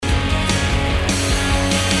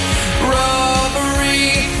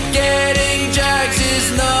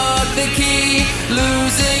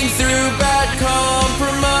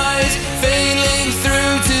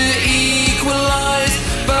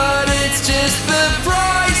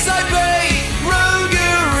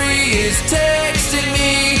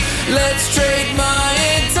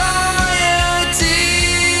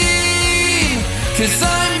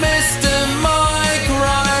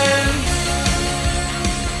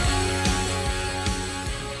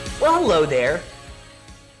Well, hello there,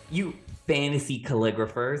 you fantasy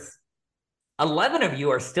calligraphers. 11 of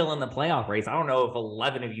you are still in the playoff race. I don't know if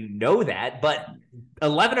 11 of you know that, but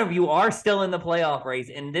 11 of you are still in the playoff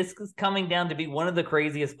race. And this is coming down to be one of the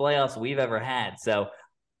craziest playoffs we've ever had. So,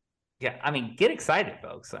 yeah, I mean, get excited,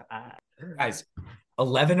 folks. Guys,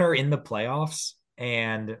 11 are in the playoffs,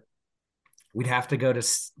 and we'd have to go to,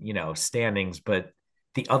 standings, but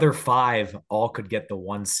the other 5 all could get the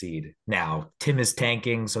 1 seed. Now, Tim is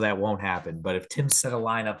tanking, so that won't happen. But if Tim set a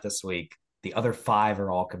lineup this week, the other 5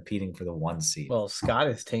 are all competing for the 1 seed. Well, Scott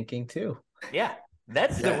is tanking too. Yeah,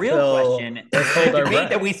 that's the real question. The debate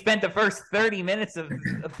that we spent the first 30 minutes of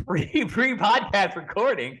pre-podcast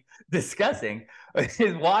recording discussing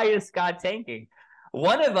is, why is Scott tanking?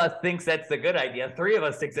 One of us thinks that's a good idea. 3 of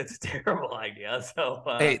us thinks it's a terrible idea. So,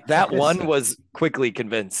 hey, that one was quickly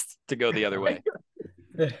convinced to go the other way.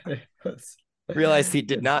 Realized he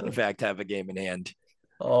did not, in fact, have a game in hand.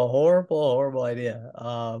 A horrible idea.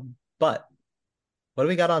 But what do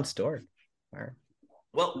we got on store?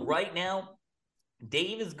 Well, right now,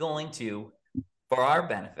 Dave is going to, for our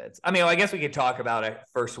benefits, I mean, I guess we could talk about it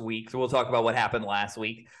first week. So we'll talk about what happened last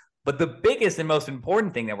week. But the biggest and most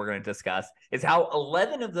important thing that we're going to discuss is how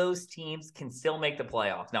 11 of those teams can still make the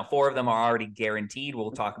playoffs. Now, 4 of them are already guaranteed.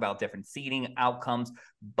 We'll talk about different seeding outcomes.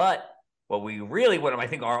 But what I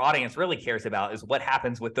think our audience really cares about is what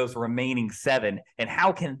happens with those remaining 7 and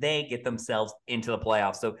how can they get themselves into the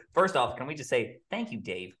playoffs. So first off, can we just say thank you,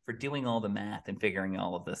 Dave, for doing all the math and figuring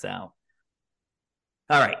all of this out.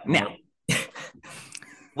 All right, now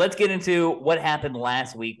let's get into what happened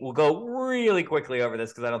last week. We'll go really quickly over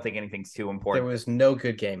this because I don't think anything's too important. There was no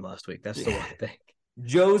good game last week. That's the one thing.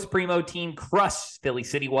 Joe's Primo team crushed Philly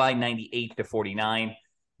Citywide 98-49.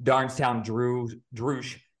 Darnstown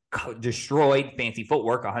Droosh destroyed Fancy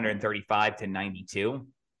Footwork 135-92.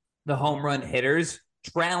 The home run hitters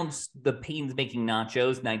trounced the Pains-Making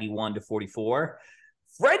Nachos 91-44.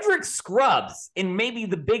 Frederick Scrubs, in maybe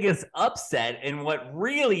the biggest upset and what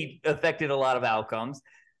really affected a lot of outcomes,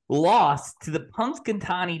 lost to the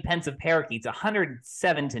Punxsutawney Pensive Parakeets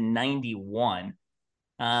 107-91.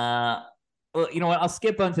 You know what? I'll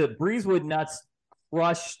skip onto Breezewood Nuts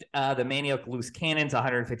crushed the Manioc Loose Cannons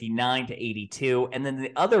 159-82. And then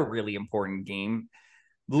the other really important game,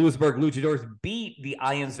 Lewisburg Luchadors beat the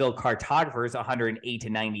Ionsville Cartographers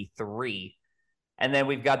 108-93. And then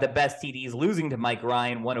we've got the Best TDs losing to Mike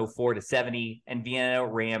Ryan 104-70. And Vienna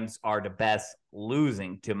Rams are the best,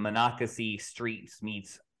 losing to Monocacy Street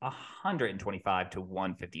Meets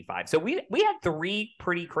 125-155. So we had 3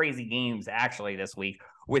 pretty crazy games actually this week,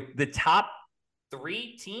 with the top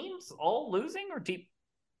 3 teams all losing, or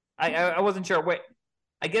I wasn't sure. Wait,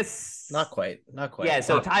 I guess not quite. Yeah.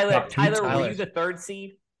 So Tyler, were you the 3rd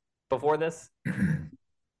seed before this?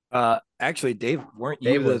 Actually, Dave, weren't you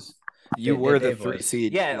Dave was? You were the 3rd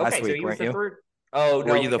seed. Yeah. Okay. Last So week, he was weren't the you? 3rd. Oh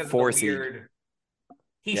no. Were you the 4th seed?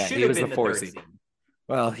 He should have been the 3rd seed.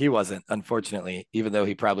 Well, he wasn't, unfortunately, even though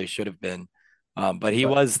he probably should have been. But he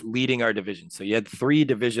was leading our division. So you had 3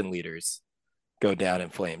 division leaders go down in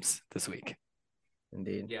flames this week.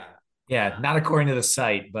 Indeed. Yeah. Yeah, not according to the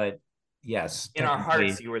site, but yes. In our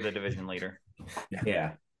hearts, you were the division leader.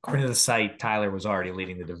 Yeah. According to the site, Tyler was already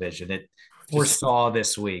leading the division. It foresaw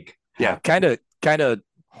this week. Yeah, kind of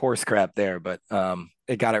horse crap there, but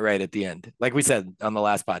it got it right at the end. Like we said on the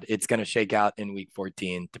last pod, it's going to shake out in week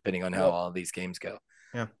 14, depending on how all of these games go.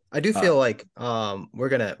 Yeah, I do feel like we're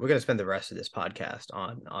gonna spend the rest of this podcast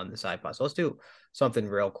on the side pod. So let's do something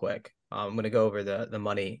real quick. I'm gonna go over the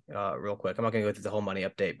money real quick. I'm not gonna go through the whole money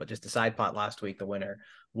update, but just the side pot last week. The winner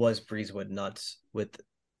was Breezewood Nuts, with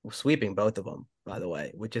sweeping both of them, by the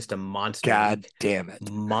way, with just a monster. God damn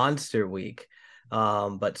it, monster week.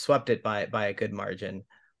 But swept it by a good margin.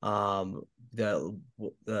 The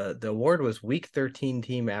award was week 13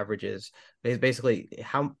 team averages. Basically,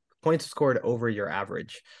 how points scored over your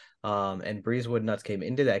average. And Breezewood Nuts came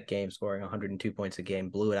into that game scoring 102 points a game,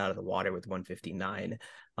 blew it out of the water with 159.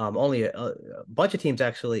 Only a bunch of teams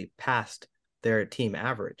actually passed their team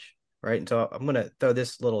average, right? And so I'm going to throw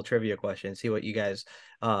this little trivia question, see what you guys,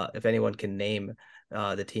 if anyone can name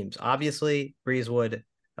the teams. Obviously, Breezewood,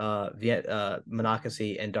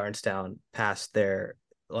 Monocacy, and Darnstown passed their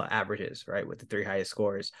averages, right, with the 3 highest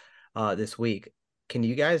scores this week. Can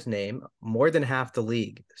you guys name more than half the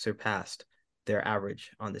league surpassed their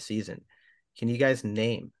average on the season? Can you guys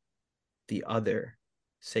name the other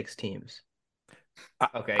 6 teams?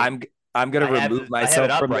 Okay. I'm going to remove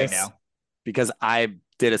myself from this now, because I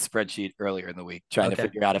did a spreadsheet earlier in the week trying to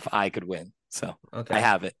figure out if I could win. So I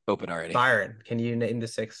have it open already. Byron, can you name the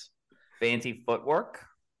 6? Fancy Footwork.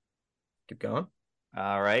 Keep going.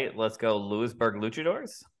 All right, let's go. Lewisburg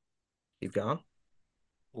Luchadors. Keep going.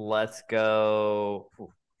 Let's go.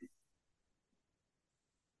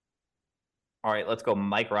 All right, let's go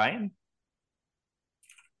Mike Ryan.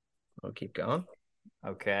 We'll keep going.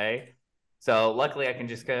 Okay. So luckily I can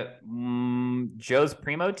just get Joe's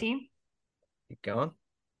Primo team. Keep going.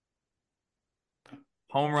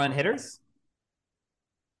 Home run hitters.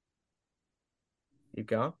 Keep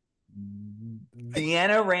going.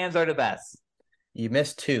 Vienna Rams are the best. You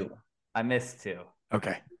missed 2. I missed 2.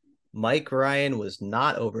 Okay. Mike Ryan was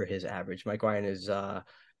not over his average. Mike Ryan is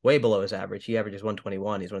way below his average. He averages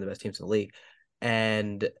 121. He's one of the best teams in the league.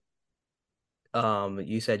 And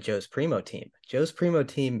you said Joe's Primo team. Joe's Primo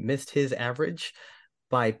team missed his average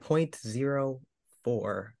by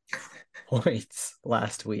 0.04 points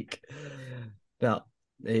last week. No,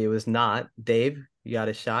 it was not. Dave, you got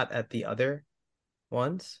a shot at the other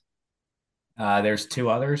ones? There's 2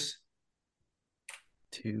 others.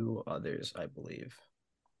 2 others, I believe.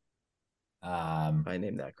 If Um, I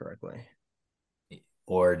named that correctly.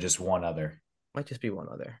 or just one other. Might just be one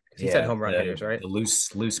other. Because he said home run hitters, right? The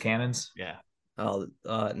loose cannons. Yeah. Oh,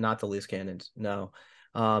 not the loose cannons. No.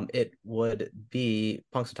 It would be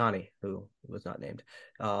Punxsutawney, who was not named.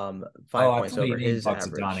 5 points over his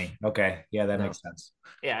average. Okay, yeah, that No. makes sense.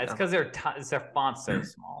 Yeah, it's because their font's so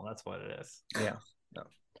small. That's what it is. Yeah. No.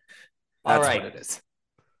 All That's right. what it is.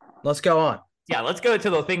 Let's go on. Yeah, let's go to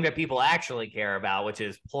the thing that people actually care about, which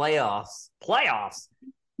is playoffs. Playoffs.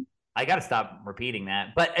 I got to stop repeating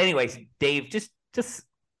that. But anyways, Dave, just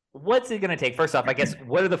what's it going to take? First off, I guess,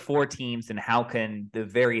 what are the 4 teams and how can the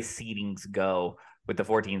various seedings go with the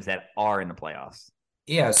 4 teams that are in the playoffs?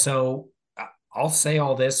 Yeah, so I'll say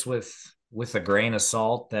all this with a grain of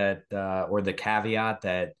salt that or the caveat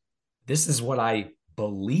that this is what I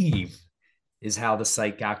believe is how the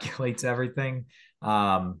site calculates everything.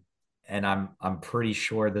 And I'm pretty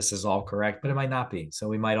sure this is all correct, but it might not be. So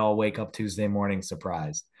we might all wake up Tuesday morning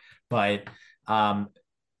surprised. But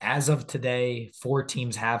as of today, 4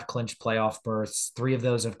 teams have clinched playoff berths. 3 of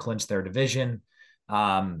those have clinched their division.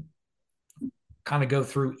 Kind of go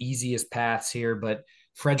through easiest paths here, but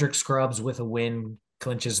Frederick Scrubs with a win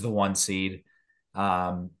clinches the 1 seed.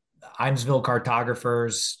 Imesville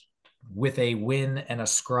Cartographers with a win and a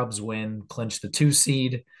Scrubs win clinch the 2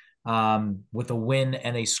 seed. With a win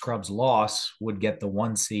and a Scrubs loss would get the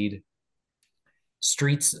 1 seed.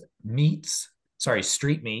 Street Meat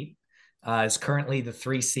is currently the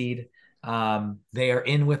 3 seed. They are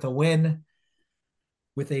in with a win.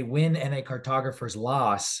 With a win and a Cartographer's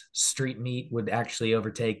loss, Street Meat would actually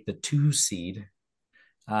overtake the 2 seed.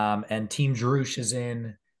 And Team Droosh is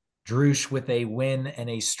in. Droosh with a win and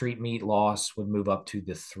a Street Meat loss would move up to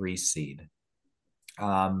the 3 seed.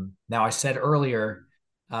 Now, I said earlier,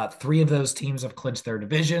 3 of those teams have clinched their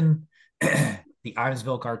division. The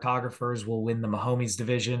Imesville Cartographers will win the Mahomies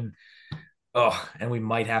division. Oh, and we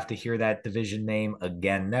might have to hear that division name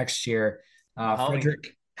again next year.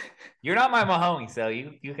 Frederick. You're not my Mahoney, so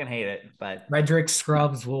you can hate it. But Frederick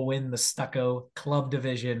Scrubs will win the Stucco Club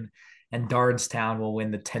division, and Darnestown will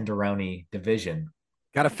win the Tenderoni division.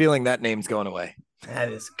 Got a feeling that name's going away.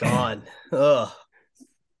 That is gone. Ugh.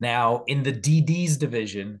 Now, in the DD's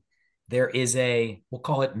division, there is we'll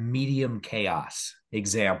call it medium chaos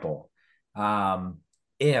example. And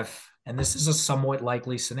this is a somewhat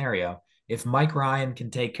likely scenario, if Mike Ryan can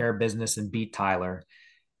take care of business and beat Tyler,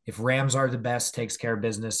 if Rams are the best takes care of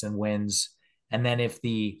business and wins, and then if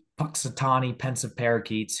the Punxsutawney Pensive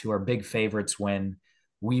Parakeets, who are big favorites, win,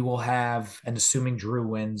 we will have, and assuming Drew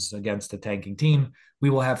wins against a tanking team, we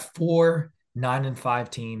will have 4 9-5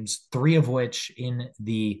 teams, 3 of which in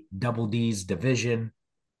the Double D's division,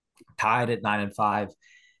 tied at 9-5.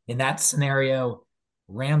 In that scenario,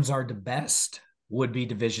 Rams are the best, would be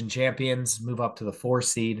division champions, move up to the 4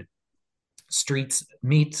 seed. Street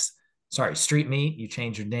Meat, you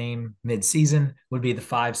change your name mid-season, would be the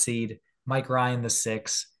 5 seed. Mike Ryan, the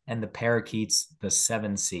 6, and the Parakeets, the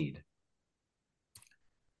 7 seed.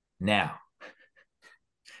 Now,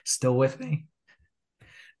 still with me?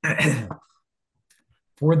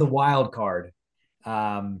 For the wild card,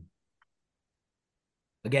 again,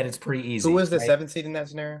 it's pretty easy. Who was the 7th seed in that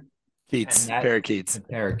scenario? Parakeets.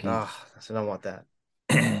 Parakeets. Oh, so I don't want that.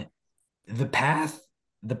 The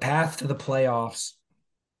path to the playoffs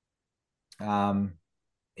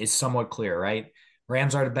is somewhat clear, right?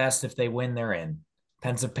 Rams are the best. If they win, they're in.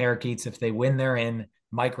 Pensive Parakeets, if they win, they're in.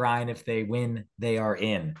 Mike Ryan, if they win, they are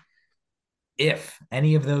in. If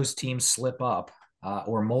any of those teams slip up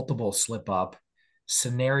or multiple slip up,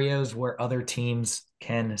 scenarios where other teams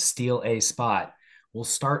can steal a spot. We'll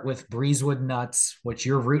start with Breezewood Nuts, which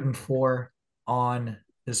you're rooting for on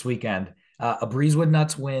this weekend. A Breezewood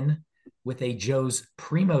Nuts win with a Joe's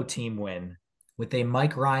Primo team win, with a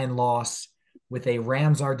Mike Ryan loss, with a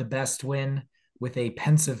Rams are the best win, with a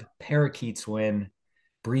Pensive Parakeets win,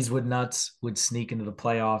 Breezewood Nuts would sneak into the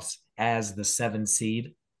playoffs as the 7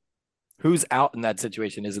 seed. Who's out in that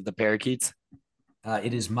situation? Is it the Parakeets?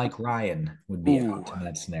 It is Mike Ryan would be out in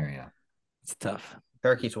that scenario. It's tough.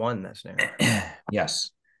 Parakeets won that scenario.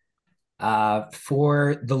 Yes.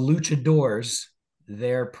 For the Luchadors,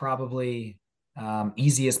 their probably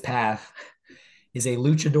easiest path is a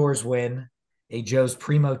Luchadors win, a Joe's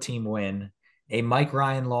Primo team win, a Mike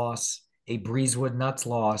Ryan loss, a Breezewood Nuts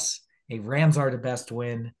loss, a Rams are the best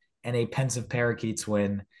win, and a Pensive Parakeets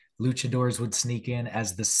win. Luchadors would sneak in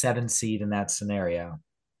as the 7 seed in that scenario.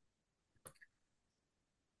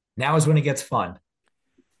 Now is when it gets fun.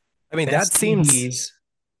 I mean, Best that seems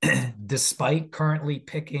TDs, despite currently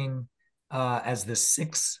picking as the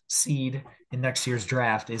 6th seed in next year's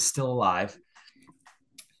draft, is still alive.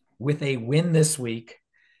 With a win this week,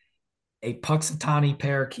 a Puxatawny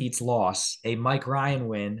Parakeets loss, a Mike Ryan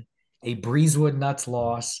win, a Breezewood Nuts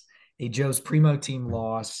loss, a Joe's Primo team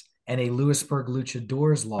loss, and a Lewisburg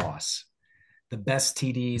Luchadors loss. The best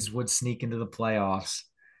TDs would sneak into the playoffs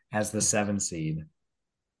as the 7 seed.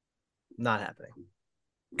 Not happening.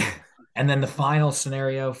 And then the final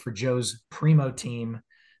scenario for Joe's Primo team,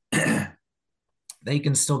 they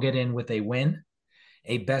can still get in with a win,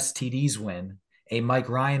 a best TDs win, a Mike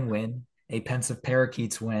Ryan win, a Pensive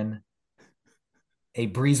Parakeets win, a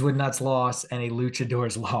Breezewood Nuts loss, and a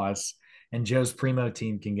Luchadors loss. And Joe's Primo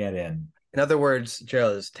team can get in. In other words,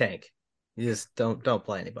 Joe's tank. You just don't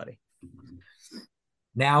play anybody.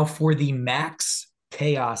 Now for the max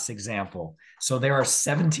chaos example. So there are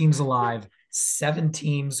 7 teams alive. 7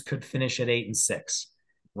 teams could finish at 8-6.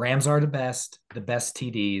 Rams are the best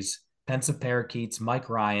TDs, Pensive Parakeets, Mike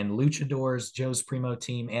Ryan, Luchadors, Joe's Primo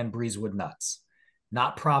team, and Breezewood Nuts.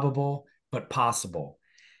 Not probable, but possible.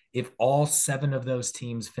 If all 7 of those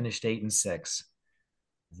teams finished 8-6,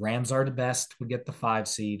 Rams are the best would get the 5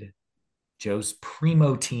 seed. Joe's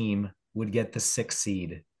Primo team would get the 6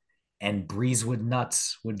 seed, and Breezewood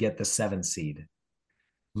Nuts would get the 7 seed.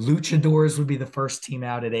 Luchadors would be the first team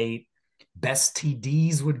out at 8. Best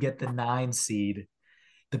TDs would get the 9 seed.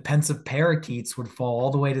 The Pensive Parakeets would fall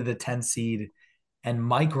all the way to the 10 seed, and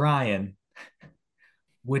Mike Ryan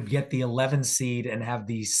would get the 11 seed and have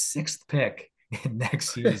the 6th pick in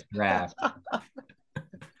next year's draft.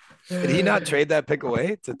 Did he not trade that pick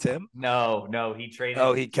away to Tim? No, he traded.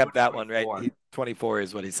 Oh, he kept that one, right? 24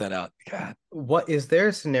 is what he sent out. God. What is there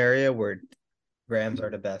a scenario where Rams are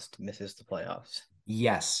the best misses the playoffs?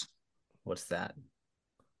 Yes. What's that?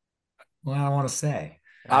 Well, I don't want to say.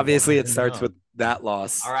 Obviously, it starts with that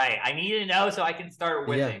loss. All right, I need to know so I can start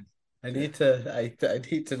winning. Yeah, I need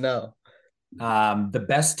to know. The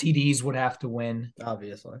best TDs would have to win.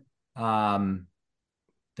 Obviously.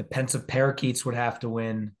 The Pensive Parakeets would have to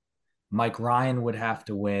win. Mike Ryan would have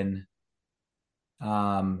to win.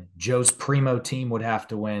 Joe's Primo team would have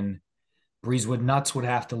to win. Breezewood Nuts would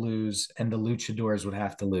have to lose, and the Luchadors would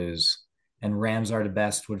have to lose. And Rams are the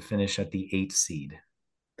best would finish at the 8th seed.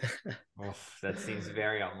 Oof, that seems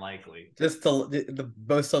very unlikely. Just the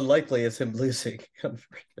most unlikely is him losing.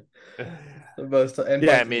 The most, and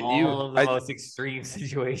yeah, I mean, all of the most extreme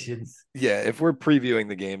situations. Yeah, if we're previewing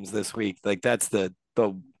the games this week, like that's the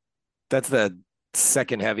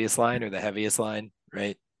second heaviest line or the heaviest line,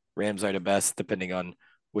 right? Rams are the best, depending on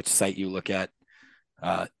which site you look at.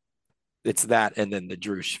 It's that, and then the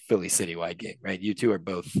Droosh Philly Citywide game, right? You two are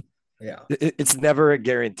both. Yeah, it's never a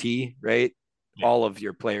guarantee, right? Yeah. All of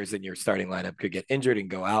your players in your starting lineup could get injured and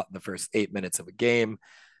go out in the first 8 minutes of a game,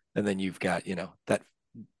 and then you've got that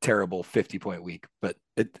terrible 50-point week. But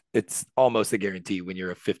it's almost a guarantee when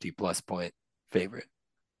you're a 50+ point favorite.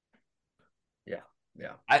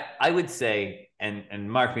 Yeah. I would say, and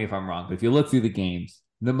mark me if I'm wrong, but if you look through the games,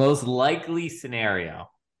 the most likely scenario,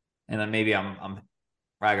 and then maybe I'm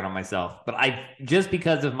ragging on myself, but just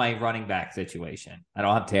because of my running back situation, I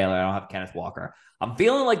don't have Taylor, I don't have Kenneth Walker. I'm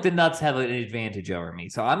feeling like the Nuts have an advantage over me.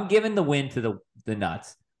 So I'm giving the win to the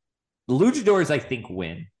Nuts. The Luchadors, I think,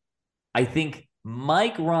 win. I think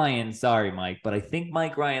Mike Ryan, sorry, Mike, but I think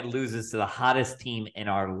Mike Ryan loses to the hottest team in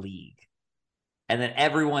our league. And then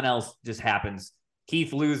everyone else just happens.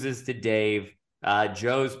 Keith loses to Dave.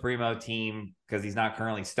 Joe's Primo team, because he's not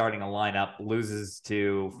currently starting a lineup, loses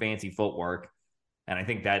to Fancy Footwork. And I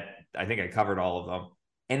think I covered all of them.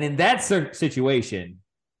 And in that situation,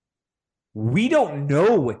 we don't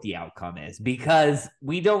know what the outcome is because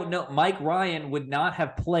we don't know. Mike Ryan would not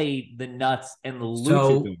have played the Nuts and the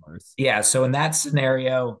Luchadors. So in that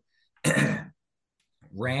scenario,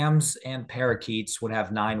 Rams and Parakeets would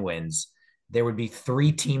have 9 wins. there would be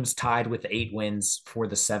 3 teams tied with 8 wins for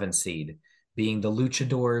the 7 seed, being the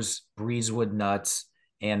Luchadors, Breezewood Nuts,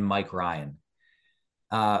 and Mike Ryan.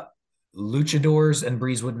 Luchadors and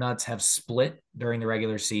Breezewood Nuts have split during the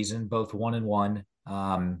regular season, both 1-1.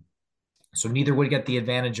 So neither would get the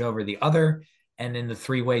advantage over the other. And in the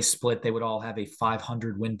 3-way split, they would all have a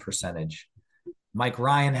 500 win percentage. Mike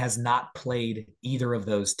Ryan has not played either of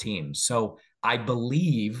those teams. So I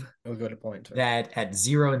believe We'll go to points. that at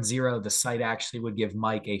 0-0, the site actually would give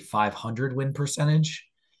Mike a 500 win percentage.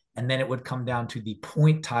 And then it would come down to the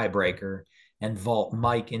point tiebreaker and vault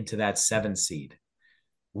Mike into that 7 seed.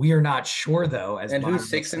 We are not sure though. As and Byron who's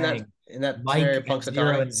 6 was saying, in that Mike scenario? at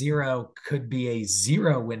Punxsutawney? 0-0 could be a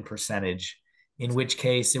 0 win percentage, in which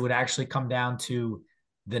case it would actually come down to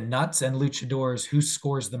the Nuts and Luchadors who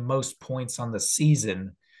scores the most points on the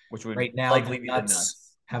season. Which would Right now, likely the be Nuts the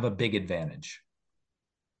Nuts. have a big advantage.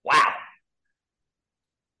 Wow.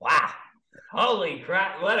 Holy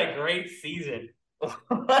crap. What a great season.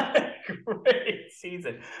 What a great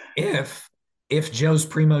season. If Joe's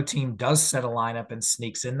Primo team does set a lineup and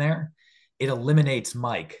sneaks in there, it eliminates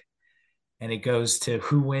Mike. And it goes to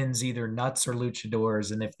who wins either Nuts or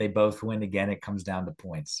Luchadors. And if they both win again, it comes down to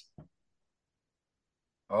points.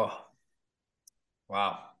 Oh,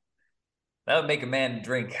 wow. That would make a man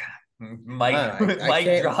drink. Mike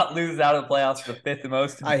loses out of the playoffs for the 5th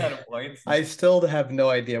most amount of points. I still have no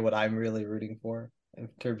idea what I'm really rooting for in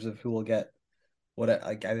terms of who will get what.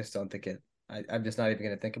 I just don't think it. I'm just not even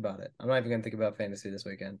going to think about it. I'm not even going to think about fantasy this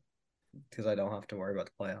weekend because I don't have to worry about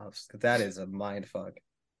the playoffs. Because that is a mind fuck.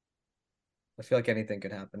 I feel like anything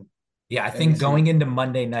could happen. Yeah, I think going into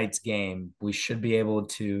Monday night's game, we should be able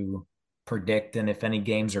to predict, and if any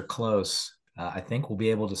games are close, I think we'll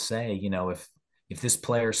be able to say, if this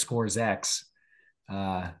player scores X,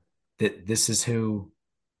 that this is who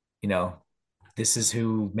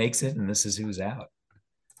makes it and this is who's out.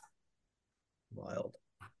 Wild.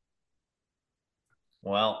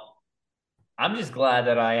 Well, I'm just glad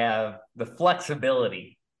that I have the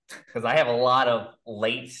flexibility because I have a lot of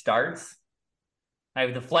late starts. I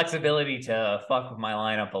have the flexibility to fuck with my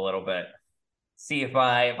lineup a little bit. See if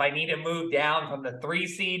I need to move down from the 3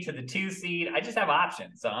 seed to the 2 seed. I just have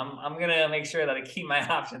options. So I'm gonna make sure that I keep my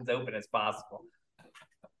options open as possible.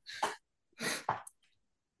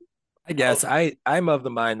 I guess I'm of the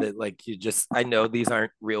mind that I know these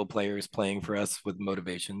aren't real players playing for us with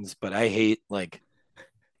motivations, but I hate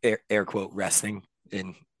air quote resting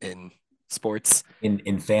in sports.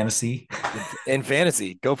 In fantasy. In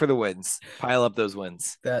fantasy, go for the wins. Pile up those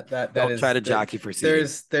wins. Don't try to jockey for seeding.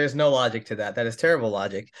 There's no logic to that. That is terrible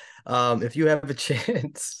logic. If you have a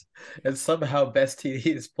chance and somehow Best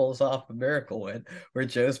TDs pulls off a miracle win where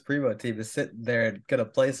Joe's Primo team is sitting there and gonna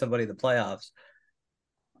play somebody in the playoffs.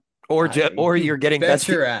 Or you're getting best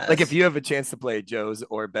your ass. Like if you have a chance to play Joe's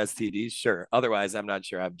or Best TDs, sure. Otherwise, I'm not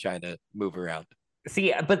sure I'm trying to move around.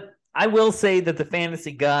 See, but I will say that the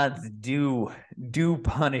fantasy gods do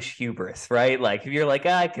punish hubris, right? Like if you're like,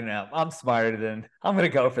 I'm smarter than I'm going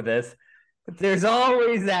to go for this. But there's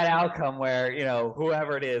always that outcome where,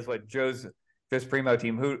 whoever it is, what Joe's Primo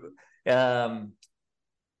team, I'm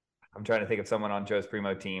trying to think of someone on Joe's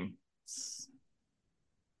Primo team.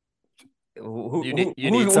 You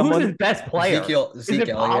need someone. Who's his best player?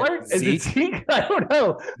 Zeke Pollard? Is it Zeke? I don't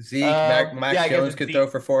know. Zeke, Max Jones could throw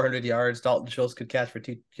for 400 yards. Dalton Schultz could catch for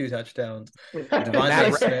two touchdowns. Matt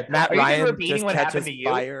Ryan just catches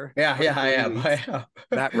fire. Yeah, I am.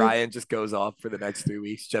 Matt Ryan just goes off for the next 3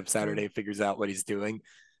 weeks. Jeff Saturday figures out what he's doing.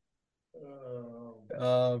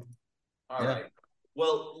 All right.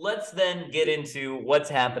 Well, let's then get into what's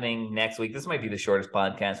happening next week. This might be the shortest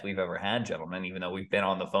podcast we've ever had, gentlemen, even though we've been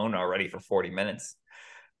on the phone already for 40 minutes.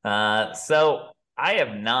 So I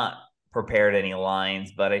have not prepared any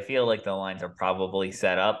lines, but I feel like the lines are probably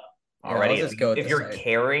set up already. If you're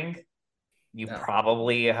caring, you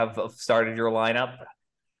probably have started your lineup.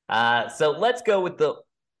 So let's go with the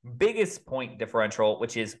biggest point differential,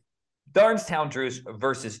 which is Darnestown Droosh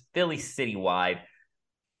versus Philly Citywide.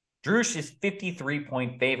 Droosh is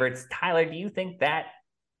 53-point favorites. Tyler, do you think that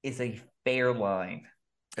is a fair line?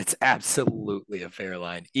 It's absolutely a fair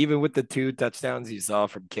line. Even with the 2 touchdowns you saw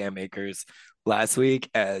from Cam Akers last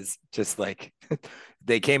week, as just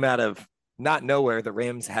they came out of not nowhere. The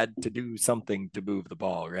Rams had to do something to move the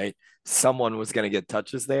ball, right? Someone was going to get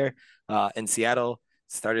touches there. And Seattle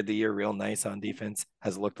started the year real nice on defense,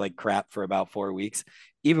 has looked like crap for about 4 weeks.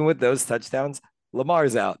 Even with those touchdowns,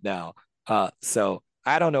 Lamar's out now. So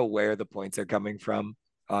I don't know where the points are coming from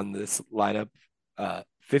on this lineup.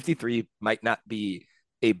 53 might not be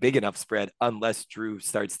a big enough spread unless Drew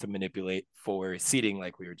starts to manipulate for seeding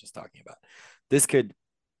like we were just talking about. This could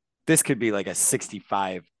this could be like a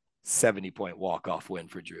 65, 70-point walk-off win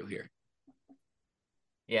for Drew here.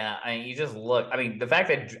 Yeah, I mean, you just look. I mean, the fact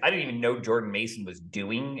that I didn't even know Jordan Mason was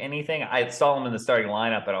doing anything. I saw him in the starting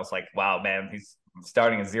lineup, and I was like, wow, man, he's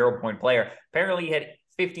starting a 0-point player. Apparently, he had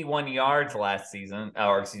 51 yards last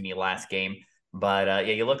game. But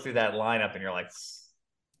yeah, you look through that lineup, and you're like,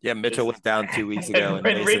 yeah, Mitchell was down 2 weeks ago.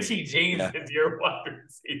 And Richie James is your wide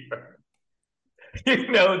receiver.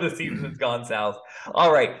 You know the season has gone south.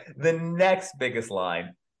 All right, the next biggest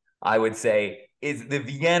line, I would say, is the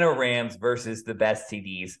Vienna Rams versus the best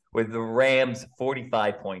TDs, with the Rams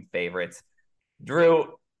 45-point favorites.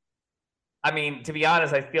 Drew, I mean, to be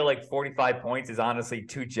honest, I feel like 45 points is honestly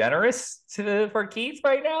too generous for Keats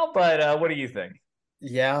right now. But what do you think?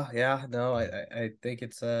 Yeah, no, I think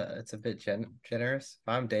it's a bit generous. If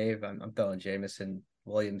I'm Dave, I'm throwing Jameson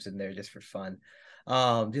Williams in there just for fun,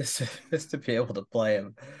 just to be able to play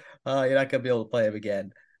him. You're not gonna be able to play him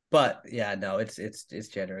again, but yeah, no, it's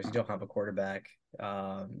generous. You don't have a quarterback.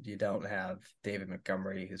 You don't have David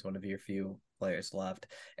Montgomery, who's one of your few players left,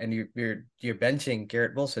 and you're benching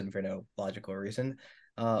Garrett Wilson for no logical reason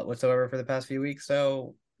whatsoever for the past few weeks.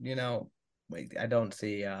 So I don't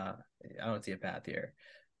see a path here.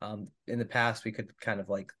 In the past, we could kind of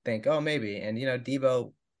like think, oh, maybe, and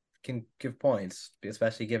Debo can give points,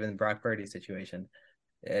 especially given Brock Purdy's situation.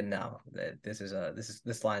 And no, this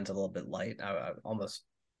line's a little bit light. I almost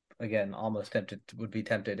would be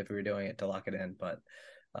tempted if we were doing it to lock it in, but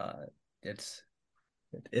it's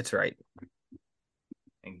right.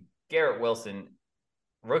 And Garrett Wilson,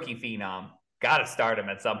 rookie phenom, got to start him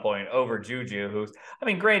at some point over Juju, who's, I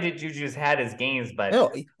mean, granted, Juju's had his games, but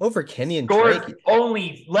no, over Kenyon Drake,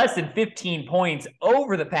 only less than 15 points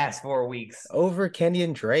over the past 4 weeks. Over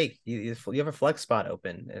Kenyon Drake, you have a flex spot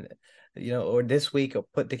open, and or this week I'll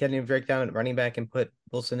put the Kenyon Drake down at running back and put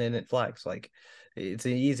Wilson in at flex. Like it's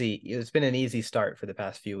been an easy start for the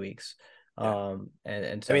past few weeks. Yeah.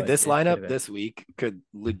 And so I mean, this lineup this week could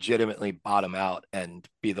legitimately bottom out and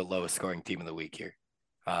be the lowest scoring team of the week here.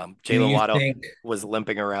 Jalen Waddle was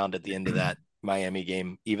limping around at the end of that Miami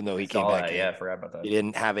game, even though he came back. Yeah, I forgot about that. He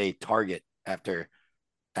didn't have a target after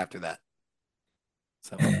that.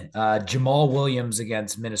 So Jamal Williams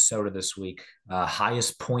against Minnesota this week,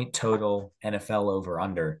 highest point total NFL over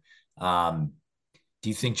under. Do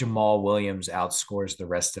you think Jamal Williams outscores the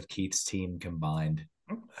rest of Keith's team combined?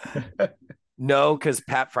 No, because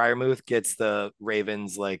Pat Freiermuth gets the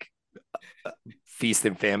Ravens like feast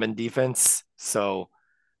and famine defense. So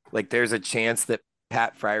like there's a chance that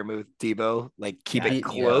Pat Freiermuth, Debo, like keep it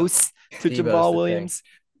close to Debo's Jamal Williams.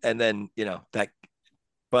 And then,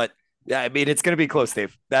 but yeah, I mean, it's going to be close,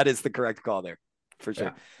 Dave. That is the correct call there for sure.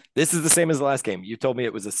 Yeah. This is the same as the last game. You told me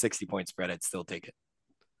it was a 60-point spread. I'd still take it.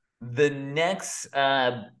 The next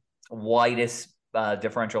widest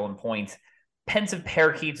differential in points, pensive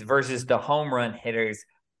parakeets versus the home run hitters.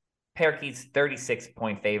 Parakeets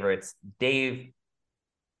 36-point favorites. Dave,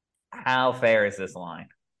 how fair is this line?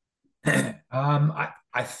 I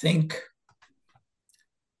think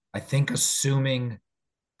assuming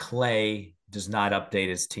Clay does not update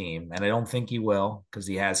his team, and I don't think he will because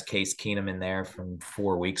he has Case Keenum in there from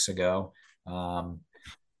 4 weeks ago, and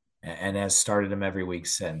has started him every week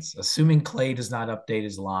since. Assuming Clay does not update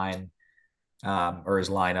his line or his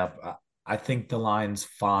lineup, I think the line's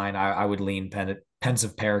fine. I would lean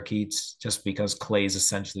pensive parakeets just because Clay's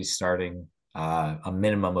essentially starting a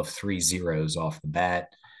minimum of 3 zeros off the bat.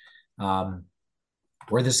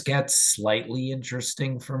 Where this gets slightly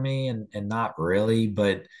interesting for me and not really,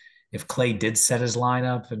 but if Clay did set his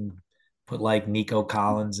lineup and put like Nico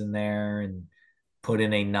Collins in there and put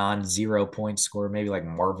in a non-0 point scorer, maybe like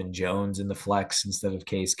Marvin Jones in the flex instead of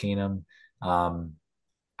Case Keenum,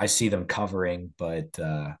 I see them covering, but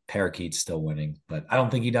Parakeets still winning. But I don't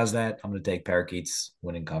think he does that. I'm going to take Parakeets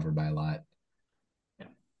winning cover by a lot. Yeah.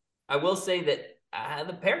 I will say that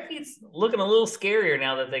the Parakeets looking a little scarier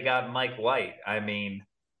now that they got Mike White. I mean,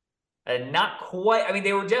 not quite. I mean,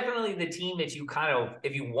 they were definitely the team that you kind of,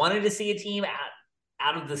 if you wanted to see a team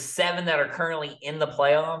out of the 7 that are currently in the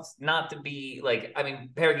playoffs, not to be like, I mean,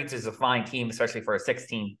 Parakeets is a fine team, especially for a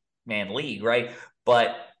 16-man league, right?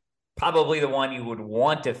 But probably the one you would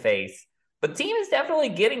want to face. But the team is definitely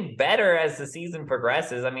getting better as the season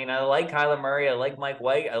progresses. I mean, I like Kyler Murray. I like Mike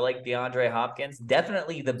White. I like DeAndre Hopkins.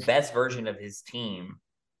 Definitely the best version of his team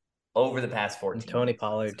over the past 14. Tony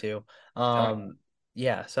Pollard too.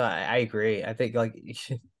 Yeah, so I agree. I think like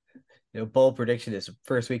bold prediction is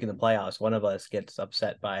first week in the playoffs, one of us gets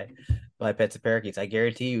upset by pensive parakeets. I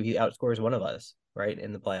guarantee you he outscores one of us, right,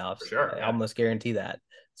 in the playoffs. For sure. I almost guarantee that.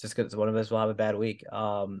 It's just because one of us will have a bad week.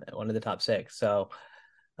 One of the top 6. So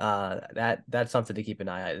That's something to keep an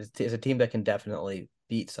eye on. It's a team that can definitely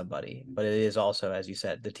beat somebody, but it is also, as you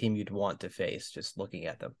said, the team you'd want to face just looking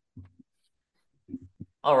at them.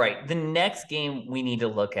 All right, the next game we need to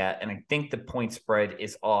look at, and I think the point spread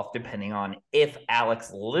is off depending on if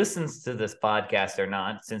Alex listens to this podcast or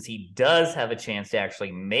not, since he does have a chance to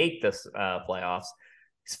actually make this playoffs.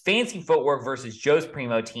 It's Fancy Footwork versus Joe's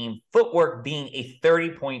Primo team. Footwork being a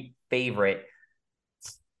 30-point favorite.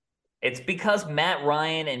 It's because Matt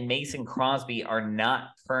Ryan and Mason Crosby are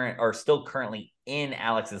still currently in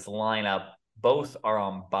Alex's lineup. Both are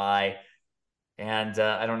on bye, and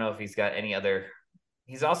I don't know if he's got any other.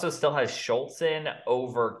 He's also still has Schultz in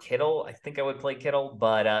over Kittle. I think I would play Kittle,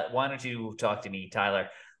 but why don't you talk to me, Tyler?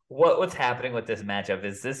 What's happening with this matchup?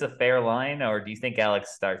 Is this a fair line, or do you think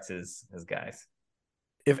Alex starts his guys?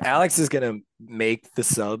 If Alex is going to make the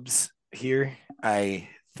subs here, I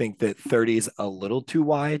think that 30 is a little too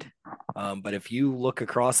wide. But if you look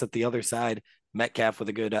across at the other side, Metcalf with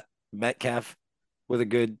a good matchup,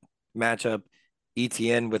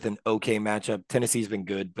 ETN with an okay matchup. Tennessee's been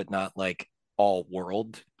good, but not like all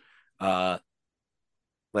world. Like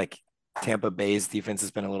Tampa Bay's defense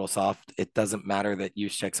has been a little soft. It doesn't matter that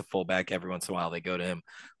Juszczyk's a fullback. Every once in a while they go to him.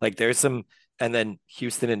 Like there's some, and then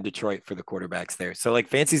Houston and Detroit for the quarterbacks there. So like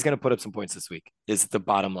Fancy's going to put up some points this week is the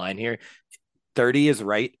bottom line here. 30 is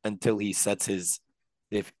right until he sets his,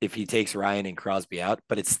 if he takes Ryan and Crosby out,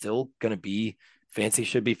 but it's still going to be, Fancy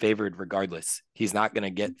should be favored regardless. He's not going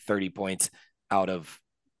to get 30 points out of,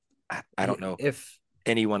 I don't know if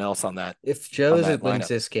anyone else on that. If Joe's wins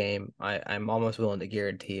this game, I'm almost willing to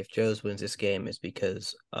guarantee if Joe's wins this game is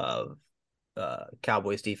because of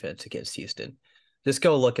Cowboys defense against Houston. Just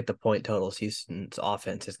go look at the point totals Houston's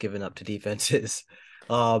offense has given up to defenses.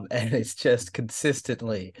 And it's just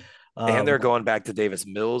consistently. And they're going back to Davis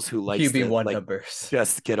Mills, who likes QB1 numbers.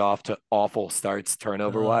 Just get off to awful starts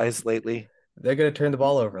turnover-wise lately. They're going to turn the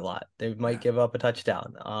ball over a lot. They might give up a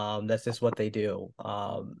touchdown. That's just what they do.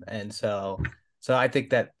 And so I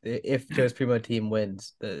think that if Joe's Primo team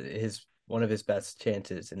wins, one of his best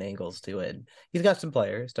chances and angles to win. He's got some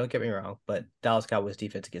players, don't get me wrong, but Dallas Cowboys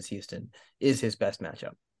defense against Houston is his best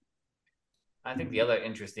matchup. I think the other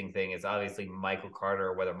interesting thing is obviously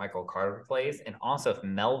whether Michael Carter plays, and also if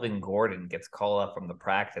Melvin Gordon gets called up from the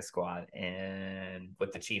practice squad and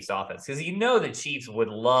with the Chiefs offense, because the Chiefs would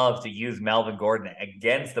love to use Melvin Gordon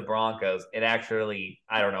against the Broncos and actually,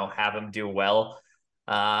 I don't know, have him do well.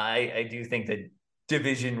 I do think that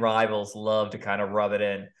division rivals love to kind of rub it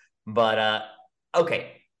in, but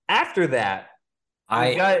okay. After that,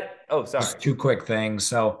 Just two quick things.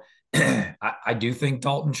 So I do think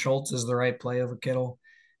Dalton Schultz is the right play over Kittle.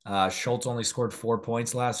 Schultz only scored 4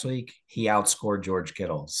 points last week. He outscored George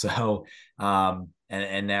Kittle. So,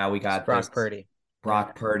 and now we got Brock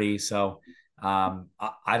Purdy. So,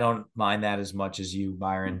 I don't mind that as much as you,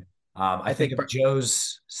 Byron. I think if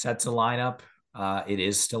Joe's sets a lineup, it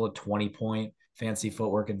is still a 20-point Fancy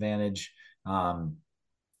Footwork advantage.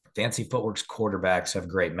 Fancy Footwork's quarterbacks have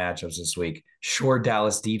great matchups this week. Sure,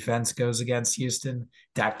 Dallas defense goes against Houston.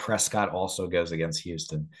 Dak Prescott also goes against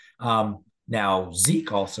Houston. Now,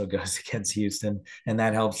 Zeke also goes against Houston, and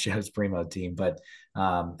that helps Joe's Primo team. But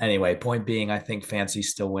anyway, point being, I think Fancy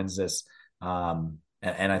still wins this.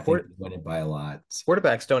 And I think they win it by a lot.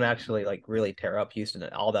 Quarterbacks don't actually really tear up Houston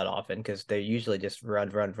all that often because they usually just run.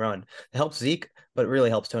 It helps Zeke, but it really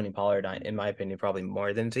helps Tony Pollard, in my opinion, probably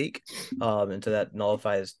more than Zeke. And so that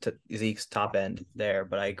nullifies Zeke's top end there.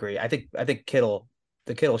 But I agree. I think the Kittle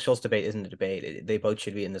Schultz debate isn't a debate. They both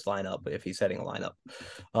should be in this lineup if he's setting a lineup.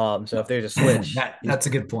 So if there's a switch, that's a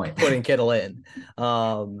good point. Putting Kittle in,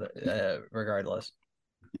 regardless.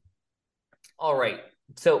 All right.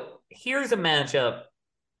 So here's a matchup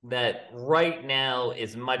that right now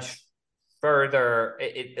is much further.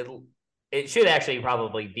 It should actually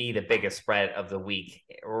probably be the biggest spread of the week.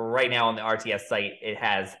 Right now on the RTS site, it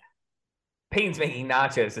has Payne's Making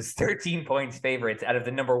Nachos as 13 points favorites out of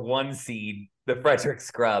the number 1 seed, the Frederick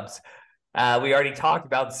Scrubs. We already talked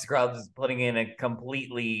about Scrubs putting in a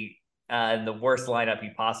completely in the worst lineup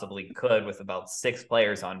you possibly could with about 6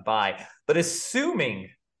 players on bye. But assuming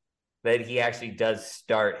that he actually does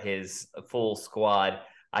start his full squad,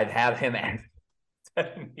 I'd have him at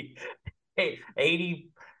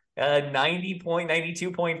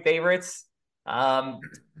 92 point favorites.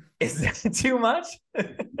 Is that too much?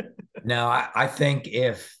 No, I think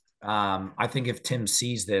if Tim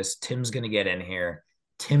sees this, Tim's going to get in here.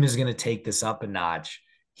 Tim is going to take this up a notch.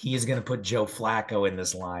 He is going to put Joe Flacco in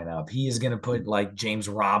this lineup. He is going to put James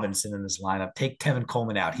Robinson in this lineup. Take Tevin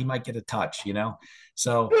Coleman out. He might get a touch,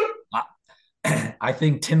 So I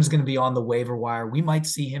think Tim's going to be on the waiver wire. We might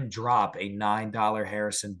see him drop a $9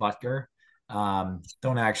 Harrison Butker.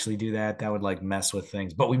 Don't actually do that. That would like mess with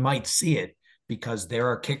things, but we might see it because there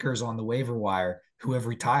are kickers on the waiver wire who have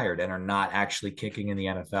retired and are not actually kicking in the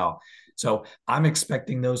NFL. So I'm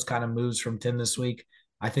expecting those kind of moves from Tim this week.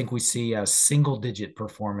 I think we see a single digit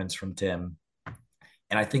performance from Tim.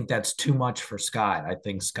 And I think that's too much for Scott. I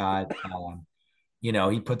think Scott,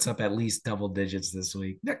 he puts up at least double digits this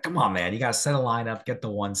week. Come on, man. You got to set a lineup, get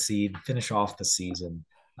the 1 seed, finish off the season.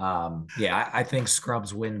 I think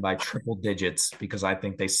Scrubs win by triple digits because I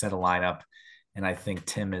think they set a lineup, and I think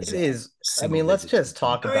Tim is. It is. I mean, let's just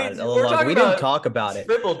talk about it a little longer. We didn't talk about it.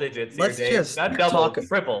 Triple digits. Let's here, just not double, talk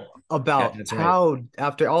triple about how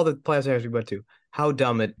after all the playoffs we went to, how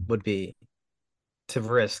dumb it would be to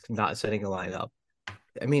risk not setting a lineup.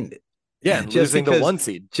 I mean, losing the 1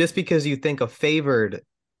 seed. Just because you think a favored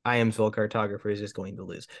Iamsville cartographer is just going to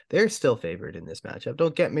lose. They're still favored in this matchup.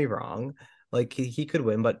 Don't get me wrong. Like he could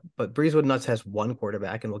win, but Breezewood Nuts has 1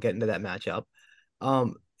 quarterback, and we'll get into that matchup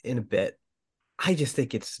in a bit. I just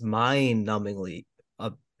think it's mind-numbingly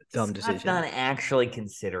a dumb decision. I'm not actually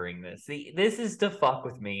considering this. See, this is to fuck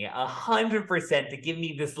with me 100% to give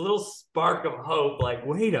me this little spark of hope. Like,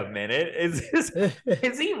 wait a minute, is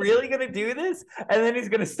he really gonna do this? And then he's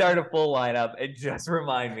gonna start a full lineup and just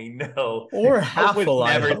remind me, no, or half a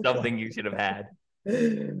lineup. Never something you should have had.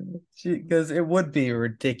 Because it would be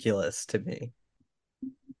ridiculous to me.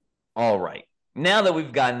 All right. Now that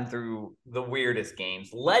we've gotten through the weirdest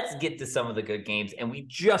games, let's get to some of the good games. And we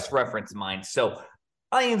just referenced mine. So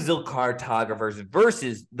Iamsville Cartographers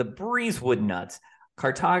versus the Breezewood Nuts.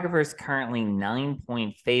 Cartographers currently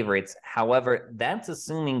 9-point favorites. However, that's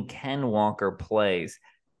assuming Ken Walker plays.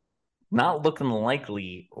 Not looking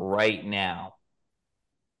likely right now.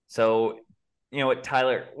 So, you know what,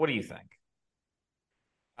 Tyler, what do you think?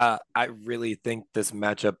 I really think this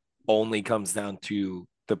matchup only comes down to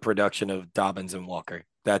the production of Dobbins and Walker.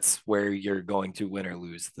 That's where you're going to win or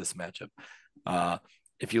lose this matchup.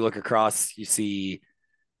 If you look across, you see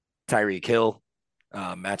Tyreek Hill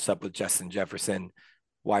matched up with Justin Jefferson,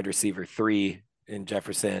 wide receiver 3 in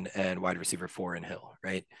Jefferson and wide receiver 4 in Hill,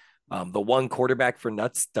 right? The one quarterback for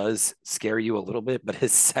Nuts does scare you a little bit, but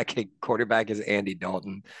his second quarterback is Andy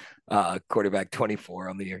Dalton, quarterback 24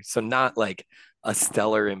 on the year. So not like a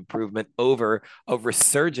stellar improvement over a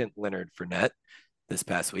resurgent Leonard Fournette this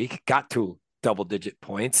past week. Got to double-digit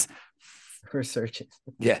points. Resurgent.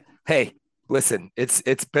 Yeah. Hey, listen, it's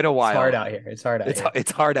been a while. It's hard out here.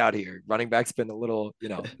 It's hard out here. Running back's been a little,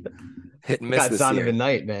 hit and miss this year. Zonovan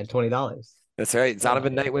Knight, man, $20. That's right.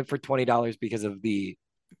 Zonovan Knight went for $20 because of the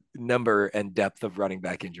number and depth of running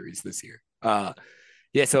back injuries this year.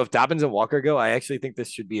 So if Dobbins and Walker go, I actually think this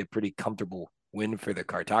should be a pretty comfortable win for the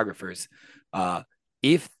Cartographers.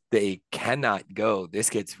 If they cannot go, this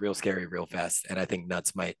gets real scary real fast, and I think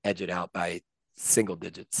Nuts might edge it out by single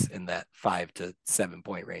digits in that 5 to 7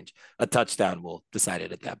 point range. A touchdown will decide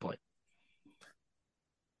it at that point.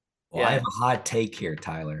 Well, I have a hot take here,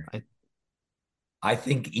 Tyler. I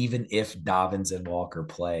think even if Dobbins and Walker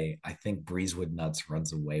play, I think Breezewood Nuts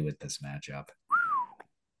runs away with this matchup.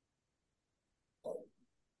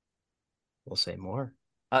 We'll say more.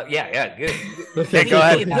 Good. Okay, go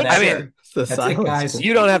ahead. I mean, guys,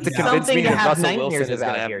 you don't have to convince me that Russell Wilson is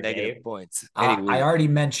going to have negative points. I already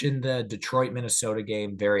mentioned the Detroit-Minnesota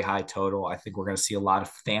game, very high total. I think we're going to see a lot of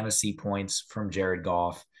fantasy points from Jared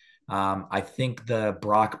Goff. I think the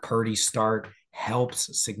Brock Purdy start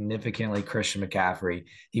helps significantly Christian McCaffrey.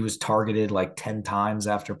 He was targeted like 10 times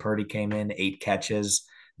after Purdy came in, 8 catches.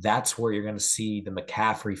 That's where you're going to see the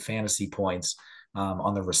McCaffrey fantasy points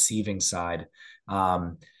on the receiving side.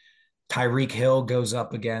 Tyreek Hill goes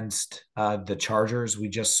up against the Chargers. We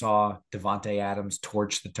just saw Devontae Adams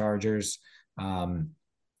torch the Chargers.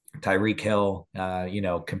 Tyreek Hill,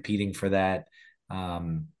 competing for that,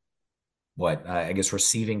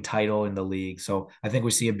 receiving title in the league. So I think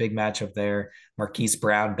we see a big matchup there. Marquise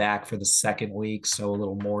Brown back for the second week, so a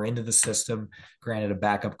little more into the system. Granted, a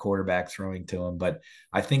backup quarterback throwing to him, but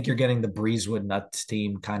I think you're getting the Breezewood Nuts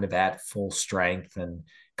team kind of at full strength and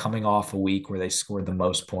coming off a week where they scored the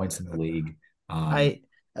most points in the league. I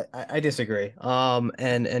disagree.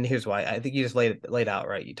 And here's why. I think you just laid out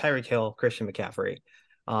right. Tyreek Hill, Christian McCaffrey.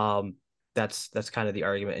 That's kind of the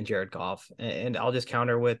argument in Jared Goff. And I'll just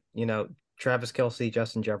counter with, Travis Kelce,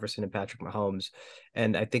 Justin Jefferson, and Patrick Mahomes.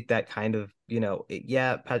 And I think that kind of,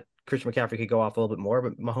 Christian McCaffrey could go off a little bit more,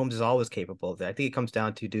 but Mahomes is always capable of that. I think it comes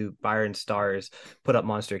down to, do Byron stars put up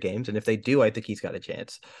monster games? And if they do, I think he's got a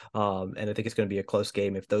chance. And I think it's going to be a close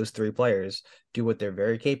game if those three players do what they're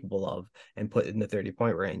very capable of and put in the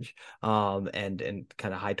 30-point range, and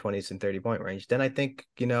kind of high 20s and 30-point range. Then I think,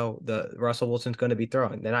 the Russell Wilson's going to be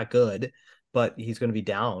throwing. They're not good, but he's going to be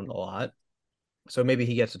down a lot. So maybe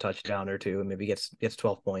he gets a touchdown or two, and maybe gets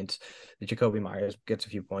 12 points. The Jacoby Myers gets a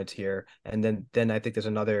few points here, and then I think there's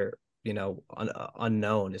another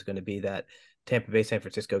unknown is going to be that Tampa Bay San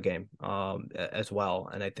Francisco game as well.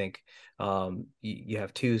 And I think you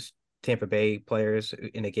have two Tampa Bay players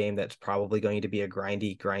in a game that's probably going to be a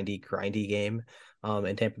grindy game,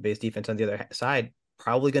 and Tampa Bay's defense on the other side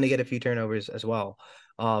probably going to get a few turnovers as well.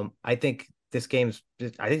 I think this game's.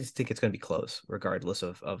 I just think it's going to be close, regardless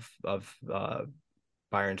of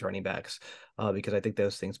Byron's running backs, because I think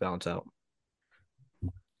those things balance out.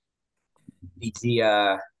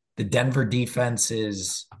 The Denver defense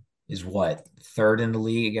is what, third in the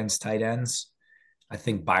league against tight ends. I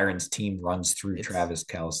think Byron's team runs through Travis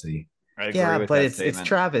Kelce. Yeah, but it's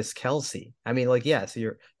Travis Kelce. I mean, so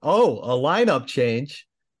you're a lineup change.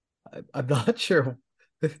 I'm not sure.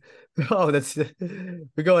 Oh,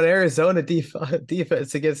 we're going Arizona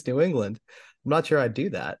defense against New England. I'm not sure I'd do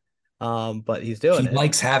that. But he's doing it. He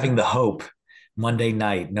likes having the hope Monday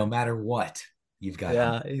night, no matter what. You've got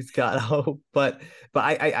hope. He's got hope. But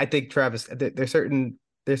I think Travis, there's certain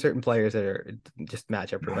players that are just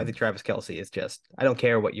matchup proof. I think Travis Kelce is just, I don't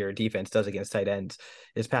care what your defense does against tight ends.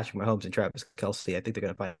 It's Patrick Mahomes and Travis Kelce. I think they're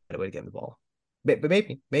going to find a way to get him the ball. But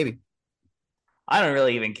maybe. I don't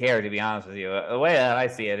really even care, to be honest with you. The way that I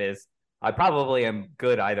see it is I probably am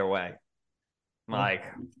good either way. Like,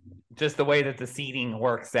 just the way that the seeding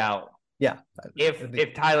works out. Yeah.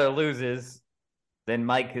 If Tyler loses, then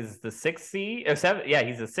Mike is the 6th seed or 7. Yeah,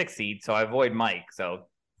 he's the 6th seed, so I avoid Mike. So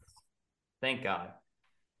thank God.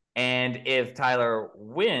 And if Tyler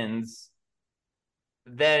wins,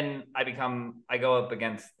 then I go up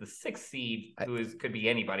against the 6th seed, who could be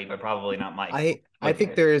anybody, but probably not Mike. I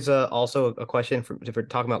think there is also a question if we're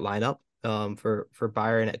talking about lineup for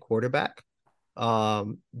Byron at quarterback.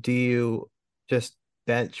 Do you just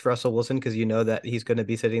bench Russell Wilson because you know that he's going to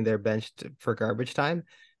be sitting there benched for garbage time,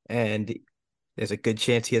 and there's a good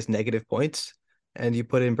chance he has negative points, and you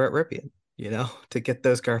put in Brett Ripien, to get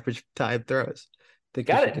those garbage time throws?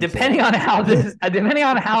 Got it. Depending on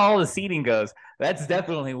how all the seating goes, that's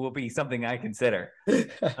definitely will be something I consider.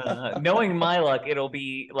 Knowing my luck, it'll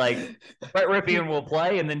be like Brett Ripien will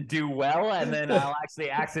play and then do well, and then I'll actually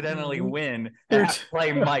accidentally win and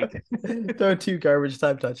play Mike. Throw 2 garbage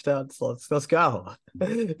time touchdowns. Let's go.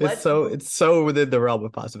 It's so within the realm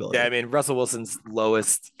of possibility. Yeah, I mean, Russell Wilson's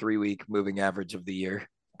lowest 3-week moving average of the year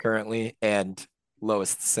currently, and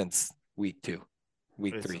lowest since week 3.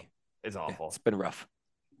 It's awful. Yeah, it's been rough.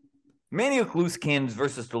 Maniac Loose Cannons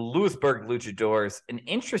versus the Lewisburg Luchadors. An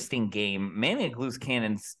interesting game. Maniac Loose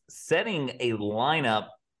Cannons setting a lineup.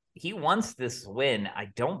 He wants this win. I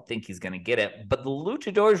don't think he's going to get it. But the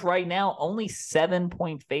Luchadors right now, only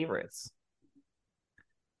 7-point favorites.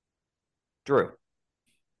 Drew.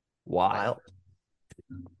 Why?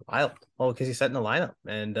 Wild. Well, because he's setting the lineup,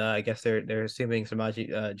 and I guess they're assuming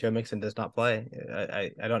Joe Mixon does not play.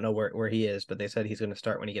 I don't know where he is, but they said he's going to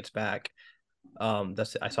start when he gets back. I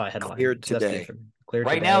saw a headline. Cleared today.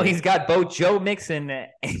 Right now, he's got both Joe Mixon and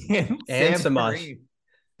Samaje.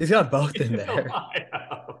 He's got both in there.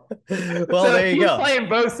 Well, so there you go. Playing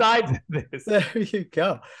both sides of this. There you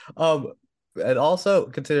go. And also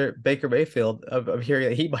consider Baker Mayfield. I'm hearing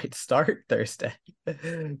that he might start Thursday.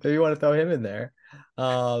 Maybe you want to throw him in there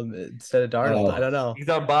instead of Darnold. I don't know. He's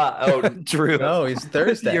on bot. Oh, Drew. No, he's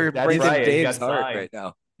Thursday. You're breathing right. Dave's heart right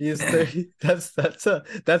now. He's 30.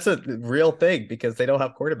 That's a real thing because they don't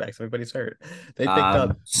have quarterbacks. Everybody's hurt. They picked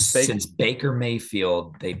up since Baker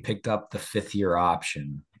Mayfield. They picked up the 5th-year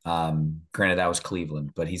option. Granted, that was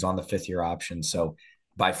Cleveland, but he's on the 5th-year option. So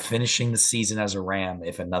by finishing the season as a Ram,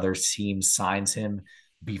 if another team signs him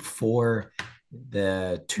before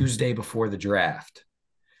the Tuesday before the draft,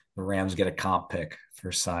 the Rams get a comp pick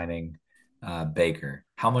for signing Baker.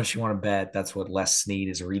 How much you want to bet? That's what Les Snead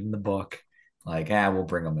is reading the book. Like, we'll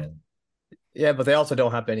bring him in. Yeah, but they also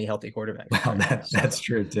don't have any healthy quarterbacks. Well, that's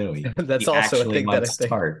true too. That's also a thing that I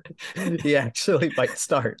start. He actually might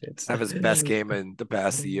start. Have his best game in the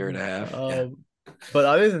past year and a half. But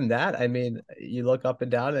other than that, I mean, you look up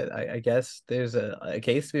and down it. I guess there's a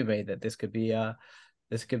case to be made that this could be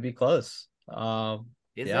close.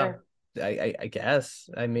 Is there? I guess.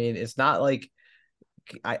 I mean, it's not like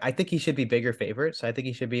I think he should be bigger favorite. So I think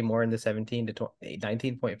he should be more in the 17 to 20,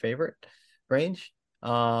 19 point favorite range.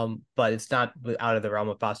 But it's not out of the realm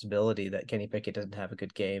of possibility that Kenny Pickett doesn't have a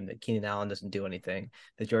good game, that Keenan Allen doesn't do anything,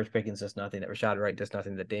 that George Pickens does nothing, that Rashad Wright does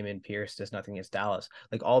nothing, that Dameon Pierce does nothing against Dallas.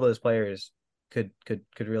 Like all those players could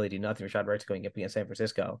really do nothing. Rashad Wright's going up against San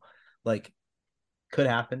Francisco. Like could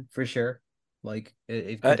happen for sure. Like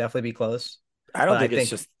it could definitely be close. I don't think it's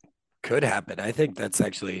just could happen. I think that's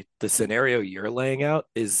actually the scenario you're laying out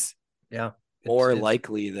is more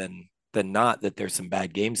likely than not that there's some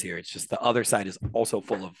bad games here. It's just the other side is also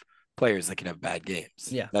full of players that can have bad games.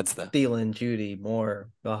 Yeah. That's the Thielen, Judy, Moore,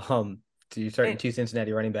 you starting 2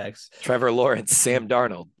 Cincinnati running backs. Trevor Lawrence, Sam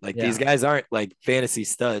Darnold. Like these guys aren't like fantasy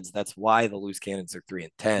studs. That's why the loose cannons are 3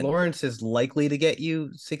 and 10. Lawrence is likely to get you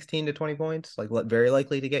 16 to 20 points, like very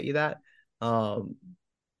likely to get you that.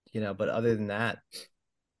 But other than that,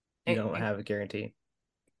 you don't have a guarantee.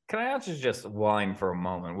 Can I also just whine for a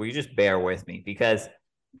moment? Will you just bear with me? Because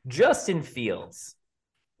Justin Fields,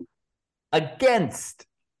 against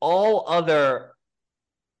all other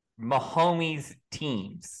Mahomes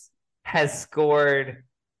teams, has scored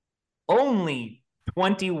only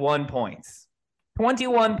 21 points.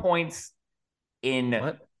 21 points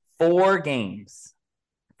in 4 games.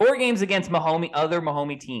 4 games against other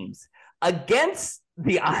Mahomes teams. Against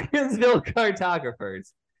the Ironsville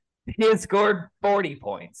Cartographers, he has scored 40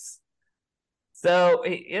 points. So,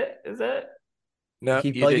 is that... No,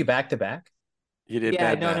 he played you back to back. You did.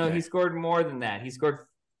 Yeah, no. He scored more than that. He scored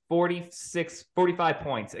 45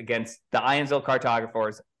 points against the Ironsville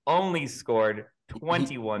Cartographers. Only scored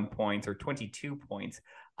 21 points or 22 points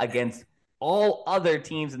against all other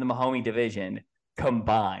teams in the Mahomes division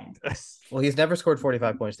combined. Well, he's never scored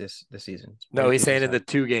 45 points this season. No, he's saying in the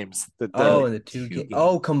 2 games. In the two games.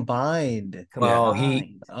 Oh, combined. Well,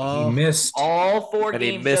 he missed all 4 games. And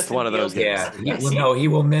he missed one of those games. Yeah. He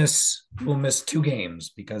will miss 2 games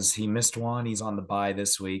because he missed one. He's on the bye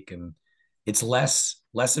this week, and it's less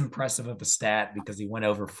impressive of a stat because he went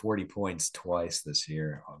over 40 points twice this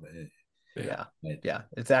year. Yeah.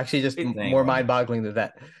 It's actually just more mind-boggling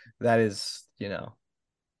that is,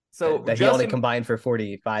 so that he only combined for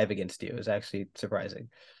 45 against you is actually surprising.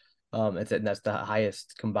 That's the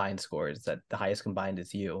highest combined scores. That the highest combined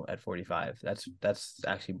is you at 45. That's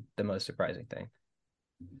actually the most surprising thing.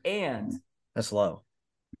 And that's low.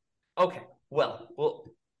 Okay, well,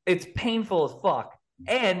 it's painful as fuck.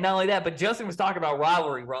 And not only that, but Justin was talking about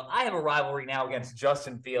rivalry. Well, I have a rivalry now against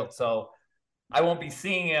Justin Fields, so I won't be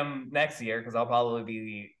seeing him next year because I'll probably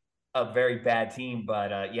be a very bad team. But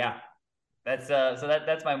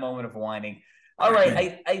that's my moment of whining. All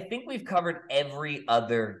right, I think we've covered every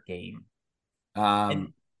other game. Let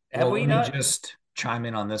me just chime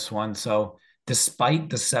in on this one. So, despite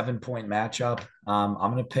the 7-point matchup, I'm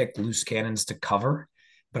going to pick Loose Cannons to cover,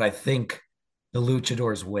 but I think the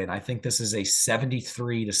Luchadors win. I think this is a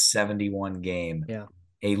 73 to 71 game. Yeah,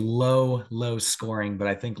 a low scoring, but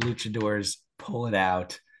I think Luchadors pull it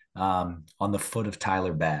out on the foot of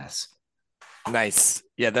Tyler Bass. Nice.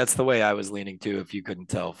 Yeah, that's the way I was leaning to, if you couldn't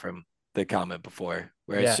tell from the comment before.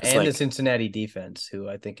 The Cincinnati defense, who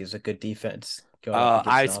I think is a good defense.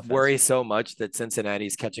 I worry so much that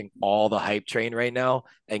Cincinnati's catching all the hype train right now,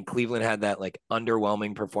 and Cleveland had that like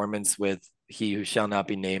underwhelming performance with he who shall not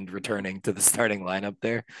be named returning to the starting lineup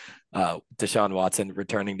there, Deshaun Watson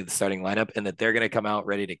returning to the starting lineup, and that they're going to come out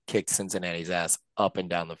ready to kick Cincinnati's ass up and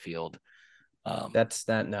down the field. That's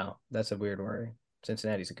a weird worry.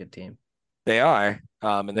 Cincinnati's a good team. They are,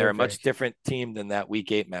 and they're a much different team than that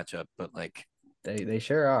Week 8 matchup. But like, they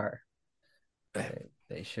sure are.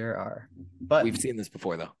 They sure are. But we've seen this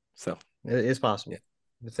before, though, so it is possible.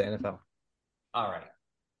 It's the NFL. All right,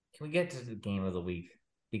 can we get to the game of the week,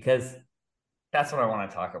 because that's what I want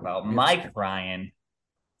to talk about. Mike Ryan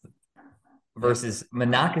versus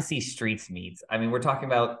Monocacy Streets Meats. I mean, we're talking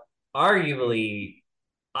about arguably,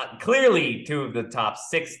 clearly 2 of the top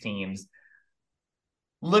 6 teams.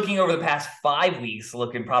 Looking over the past 5 weeks,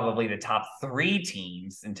 looking probably the top 3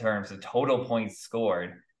 teams in terms of total points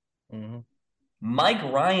scored. Mm-hmm. Mike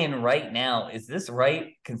Ryan right now, is this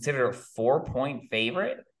right? Considered a 4-point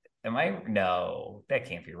favorite? No, that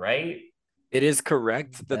can't be right. It is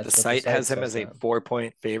correct that the site has him as a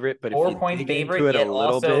 4-point favorite, but 4-point favorite, yet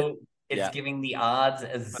also it's giving the odds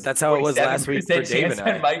as. But that's how it was last week for Dave and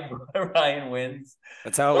I. Mike Ryan wins.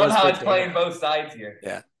 That's how it was. Somehow it's playing both sides here.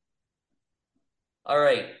 Yeah. All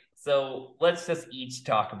right, so let's just each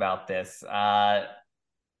talk about this.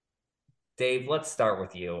 Dave, let's start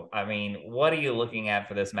with you. I mean, what are you looking at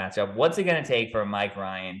for this matchup? What's it going to take for Mike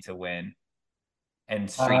Ryan to win?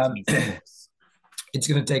 And Streets meets. It's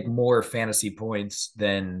going to take more fantasy points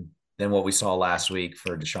than than what we saw last week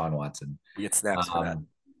for Deshaun Watson. You get snaps for that.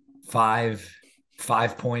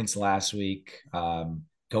 5 points last week,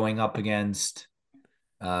 going up against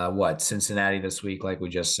Cincinnati this week, like we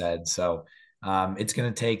just said. So it's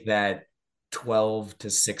going to take that 12 to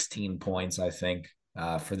 16 points, I think,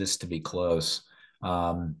 for this to be close.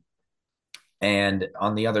 And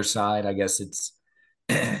on the other side, I guess it's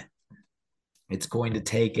it's going to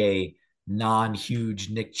take a non-huge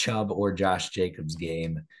Nick Chubb or Josh Jacobs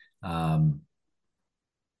game.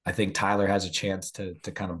 I think Tyler has a chance to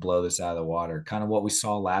kind of blow this out of the water. Kind of what we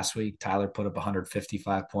saw last week. Tyler put up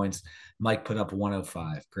 155 points. Mike put up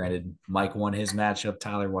 105. Granted, Mike won his matchup.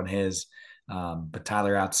 Tyler won his. But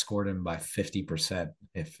Tyler outscored him by 50%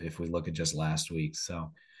 if we look at just last week.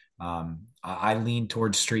 So I lean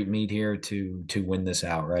towards Street Meat here to win this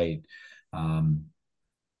outright.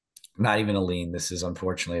 Not even a lean. This is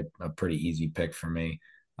unfortunately a pretty easy pick for me.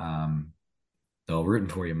 Though rooting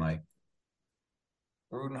for you, Mike.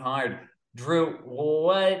 Rooting hard. Drew,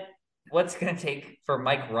 what's going to take for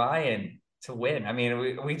Mike Ryan to win? I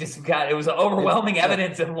mean, we just got, it was overwhelming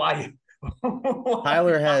evidence of why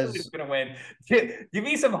Tyler has going to win. Give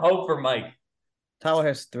me some hope for Mike. Tyler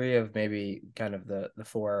has 3 of maybe kind of the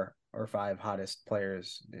 4 or 5 hottest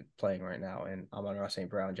players playing right now, and Amon-Ra St.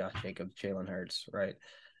 Brown, Josh Jacobs, Jalen Hurts, right?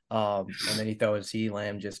 And then he throws CeeDee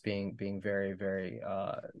Lamb just being very, very,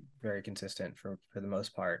 very consistent for the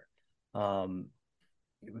most part.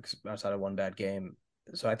 Outside of one bad game.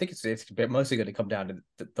 So I think it's mostly going to come down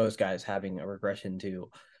to those guys having a regression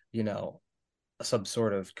to, some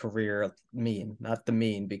sort of career mean, not the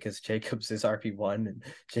mean, because Jacobs is RB1 and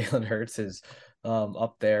Jalen Hurts is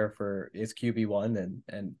up there for his QB1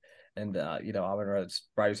 and Amon-Ra's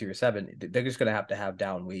wide receiver 7. They're just going to have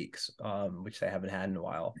down weeks, which they haven't had in a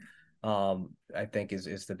while. I think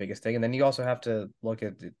is the biggest thing. And then you also have to look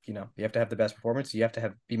at, you have to have the best performance. You have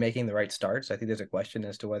to be making the right starts. I think there's a question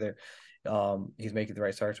as to whether he's making the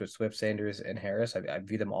right starts with Swift, Sanders, and Harris. I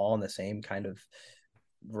view them all in the same kind of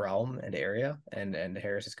realm and area. And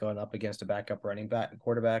Harris is going up against a backup running back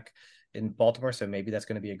quarterback in Baltimore. So maybe that's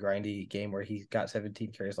going to be a grindy game where he got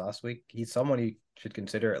 17 carries last week. He's someone you should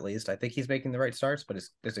consider at least. I think he's making the right starts, but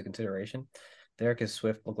there's a consideration there because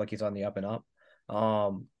Swift looked like he's on the up and up.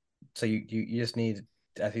 So you just need,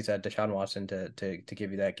 as he said, Deshaun Watson to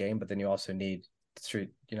give you that game, but then you also need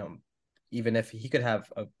Street, even if he could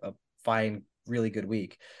have a fine, really good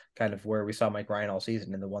week, kind of where we saw Mike Ryan all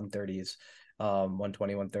season in the 130s,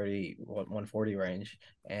 120, 130, 140 range.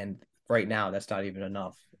 And right now that's not even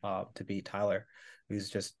enough to beat Tyler,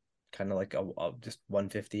 who's just kind of like a just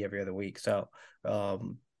 150 every other week. So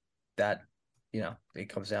that, it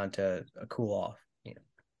comes down to a cool off. You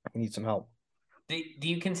need some help. Do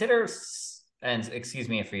you consider, and excuse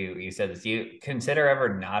me if you said this, do you consider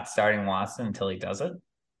ever not starting Watson until he does it?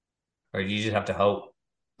 Or do you just have to hope?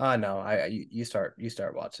 No, you start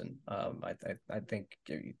Watson. I think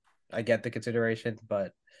I get the consideration,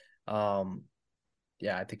 but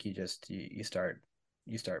yeah, I think you start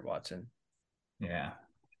Watson. Yeah.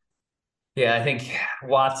 Yeah, I think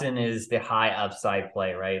Watson is the high upside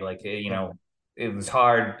play, right? Like, it was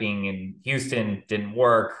hard being in Houston, didn't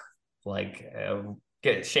work. Like,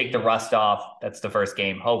 shake the rust off. That's the first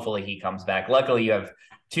game. Hopefully he comes back. Luckily, you have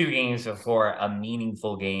 2 games before a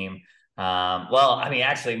meaningful game. Well, I mean,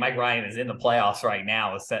 actually, Mike Ryan is in the playoffs right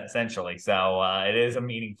now, essentially. So it is a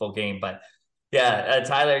meaningful game. But yeah,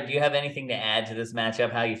 Tyler, do you have anything to add to this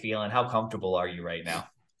matchup? How you feeling? How comfortable are you right now?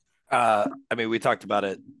 I mean, we talked about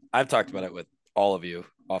it. I've talked about it with all of you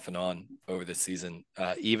off and on over the season.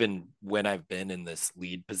 Even when I've been in this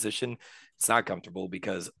lead position, it's not comfortable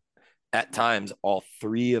because at times all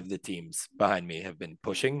 3 of the teams behind me have been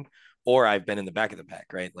pushing, or I've been in the back of the pack,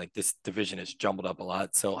 right? Like this division is jumbled up a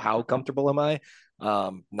lot. So how comfortable am I?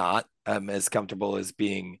 Not. I'm as comfortable as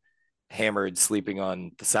being hammered sleeping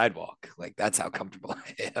on the sidewalk. Like that's how comfortable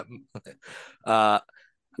I am.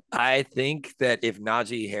 I think that if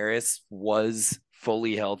Najee Harris was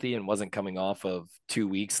fully healthy and wasn't coming off of 2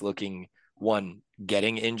 weeks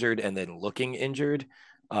getting injured and then looking injured,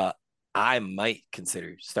 I might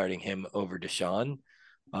consider starting him over Deshaun.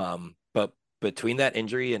 But between that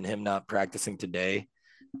injury and him not practicing today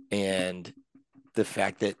and the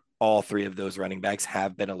fact that all 3 of those running backs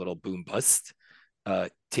have been a little boom bust,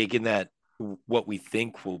 taking that what we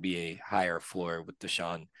think will be a higher floor with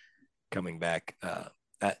Deshaun coming back,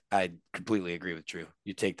 I completely agree with Drew.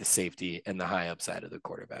 You take the safety and the high upside of the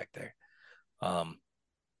quarterback there.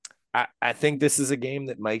 I think this is a game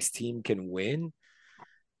that Mike's team can win.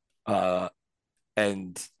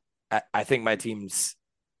 And I think my team's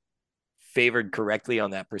favored correctly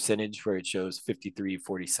on that percentage where it shows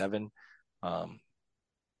 53-47.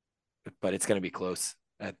 but it's going to be close.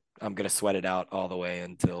 I'm going to sweat it out all the way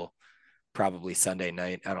until probably Sunday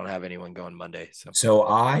night. I don't have anyone going Monday. So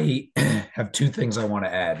I have two things I want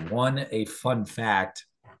to add. One, a fun fact.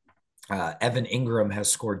 Evan Ingram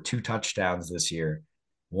has scored 2 touchdowns this year,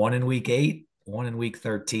 one in week 8, one in week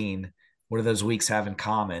 13. What do those weeks have in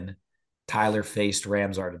common? Tyler faced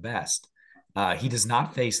Rams are the best. He does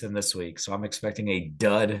not face them this week, so I'm expecting a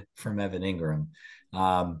dud from Evan Ingram.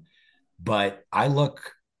 But I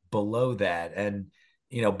look below that, and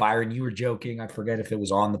Byron, you were joking. I forget if it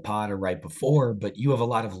was on the pod or right before, but you have a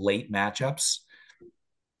lot of late matchups.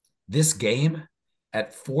 This game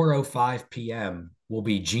at 4:05 p.m. will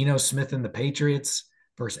be Geno Smith and the Patriots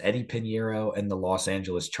versus Eddie Pinheiro and the Los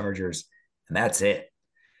Angeles Chargers, and that's it.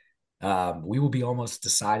 We will be almost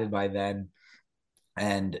decided by then.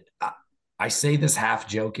 And I say this half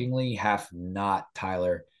jokingly, half not,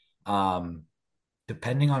 Tyler.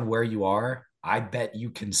 Depending on where you are, I bet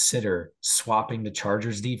you consider swapping the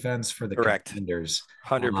Chargers defense for the Commanders.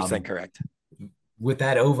 100% correct. With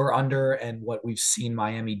that over under and what we've seen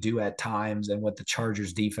Miami do at times and what the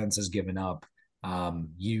Chargers defense has given up,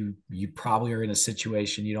 you probably are in a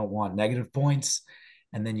situation you don't want negative points,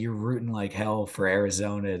 and then you're rooting like hell for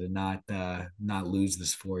Arizona to not lose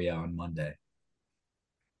this for you on Monday.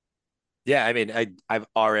 Yeah, I mean, I've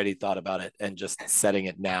already thought about it and just setting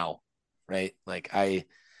it now, right? Like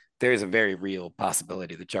there's a very real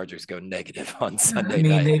possibility the Chargers go negative on Sunday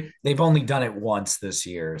night. They've only done it once this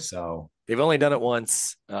year, so they've only done it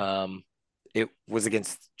once. It was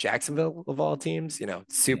against Jacksonville of all teams,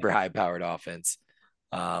 super high powered offense.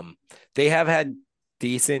 They have had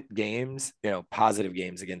decent games, positive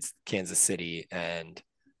games against Kansas City and,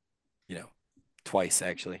 twice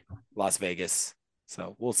actually, Las Vegas.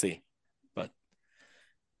 So we'll see. But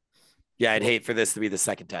yeah, I'd hate for this to be the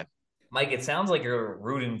second time. Mike, it sounds like you're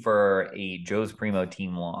rooting for a Joe's Primo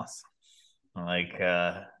team loss. Like,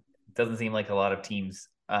 it doesn't seem like a lot of teams,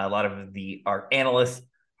 our analysts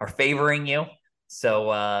are favoring you.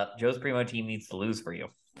 So Joe's Primo team needs to lose for you.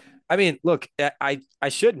 I mean, look, I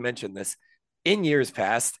should mention this. In years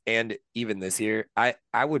past and even this year, I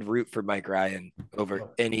would root for Mike Ryan over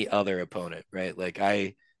any other opponent, right? Like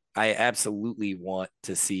I absolutely want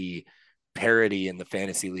to see parity in the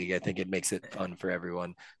fantasy league. I think it makes it fun for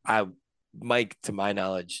everyone. Mike, to my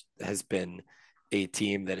knowledge, has been a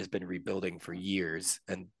team that has been rebuilding for years.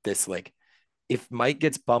 And this, like, if Mike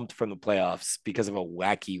gets bumped from the playoffs because of a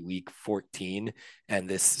wacky week 14 and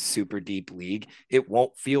this super deep league, it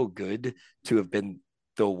won't feel good to have been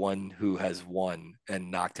the one who has won and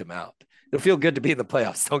knocked him out. It'll feel good to be in the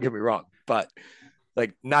playoffs. Don't get me wrong, but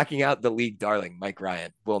like knocking out the league darling, Mike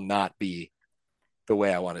Ryan, will not be the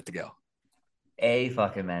way I want it to go. A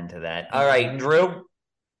fucking man to that. All right, Drew,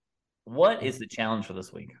 what is the challenge for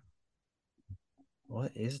this week?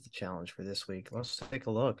 What is the challenge for this week? Let's take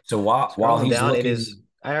a look. So while he's down, looking, it is.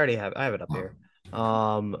 I have it up here.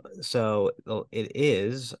 So it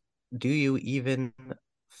is. Do you even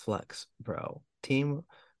flex, bro? Team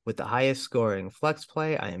with the highest scoring flex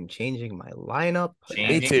play. I am changing my lineup.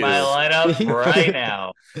 Changing my lineup right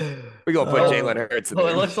now. We're gonna put Jalen Hurts in there.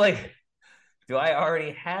 It looks like. Do I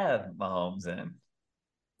already have Mahomes in?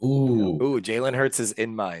 Ooh, Jalen Hurts is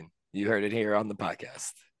in mine. You heard it here on the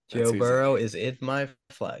podcast. Joe Burrow is in my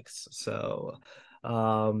flex. So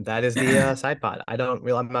that is the side pot. I'm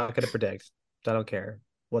not going to predict. I don't care.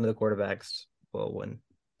 One of the quarterbacks will win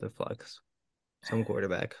the flex. Some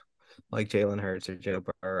quarterback like Jalen Hurts or Joe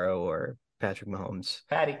Burrow or Patrick Mahomes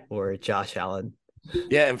or Josh Allen.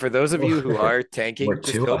 Yeah, and for those of you who are tanking,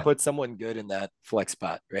 just go put someone good in that flex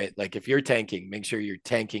spot, right? Like if you're tanking, make sure you're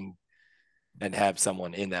tanking and have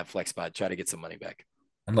someone in that flex spot. Try to get some money back.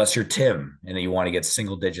 Unless you're Tim and you want to get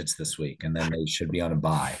single digits this week, and then they should be on a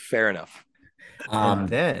bye. Fair enough. And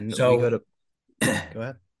then we go to go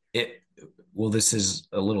ahead. This is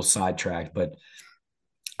a little sidetracked, but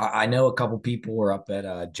I know a couple people were up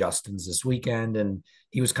at Justin's this weekend, and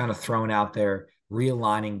he was kind of thrown out there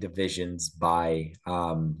realigning divisions by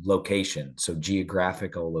location, so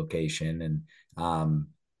geographical location, and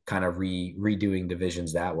kind of redoing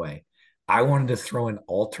divisions that way. I wanted to throw an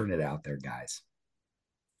alternate out there, guys.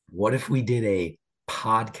 What if we did a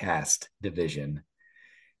podcast division,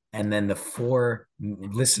 and then the 4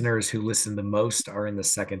 listeners who listen the most are in the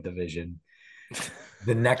second division,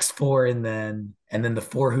 the next 4, and then the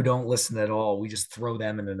 4 who don't listen at all, we just throw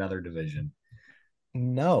them in another division?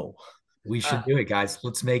 No, we should do it, guys.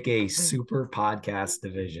 Let's make a super podcast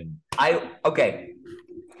division. Okay.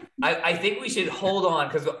 I think we should hold on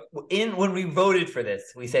because when we voted for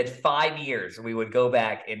this, we said 5 years we would go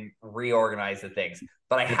back and reorganize the things.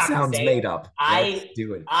 But I have sounds to say, made up. Let's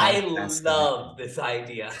do it. I love this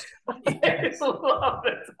idea. I love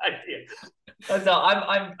this idea. So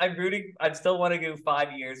I'm rooting. I still want to go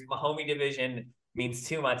 5 years. Mahomie division means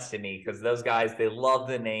too much to me because those guys, they love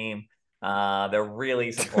the name. They're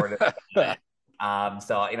really supportive.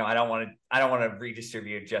 So I don't want to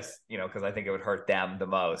redistribute just because I think it would hurt them the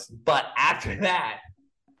most. But after that,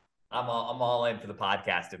 I'm all in for the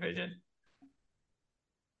podcast division.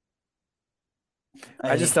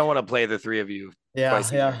 I just don't want to play the three of you.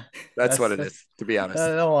 Twice a year. That's what it is, to be honest.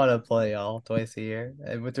 I don't want to play y'all twice a year.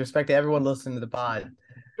 And with respect to everyone listening to the pod,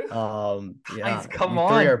 guys, come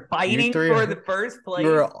on, fighting for the first place.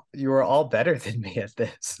 You were all better than me at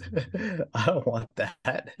this. I don't want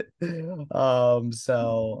that.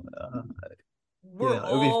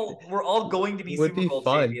 We're all going to be Super Bowl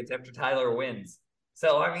champions after Tyler wins.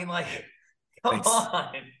 So I mean, like, come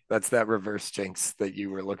on. That's that reverse jinx that you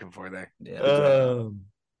were looking for there. Yeah.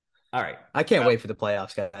 All right. I can't wait for the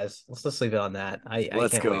playoffs, guys. Let's just leave it on that. I can't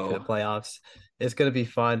wait for the playoffs. It's going to be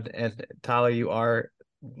fun. And Tyler, you are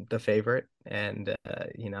the favorite. And,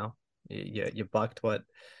 you bucked what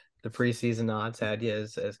the preseason odds had you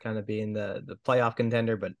as kind of being the playoff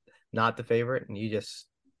contender, but not the favorite. And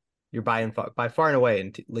you're by far and away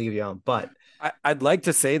in League of Your Own. But I'd like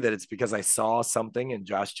to say that it's because I saw something in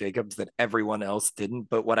Josh Jacobs that everyone else didn't.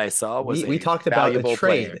 But what I saw was we talked about a trade,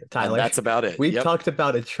 player, Tyler. That's about it. We talked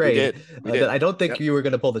about a trade we did. That I don't think you were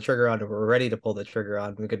going to pull the trigger on, or were ready to pull the trigger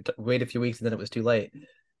on. We could wait a few weeks and then it was too late.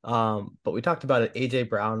 But we talked about it, AJ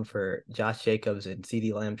Brown for Josh Jacobs and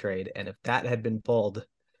CeeDee Lamb trade. And if that had been pulled,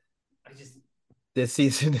 this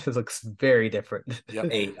season looks very different.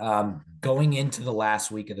 Yep. Hey, going into the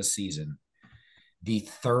last week of the season, the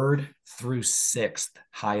 3rd through 6th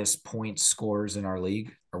highest point scorers in our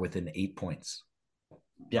league are within 8 points.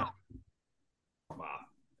 Yeah.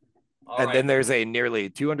 Wow. Then there's a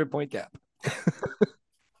nearly 200-point gap.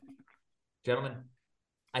 Gentlemen,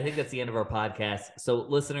 I think that's the end of our podcast. So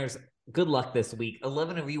listeners, good luck this week.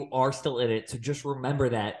 11 of you are still in it. So just remember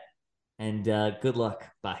that. And good luck.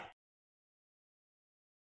 Bye.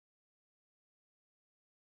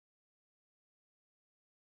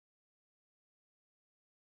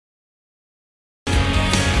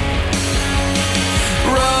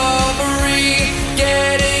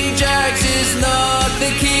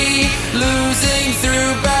 Losing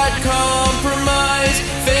through bad compromise,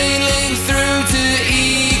 failing through to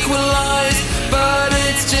equalize, but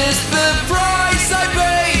it's just the price I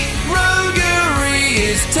pay. Roguery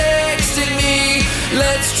is texting me,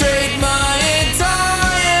 let's trade.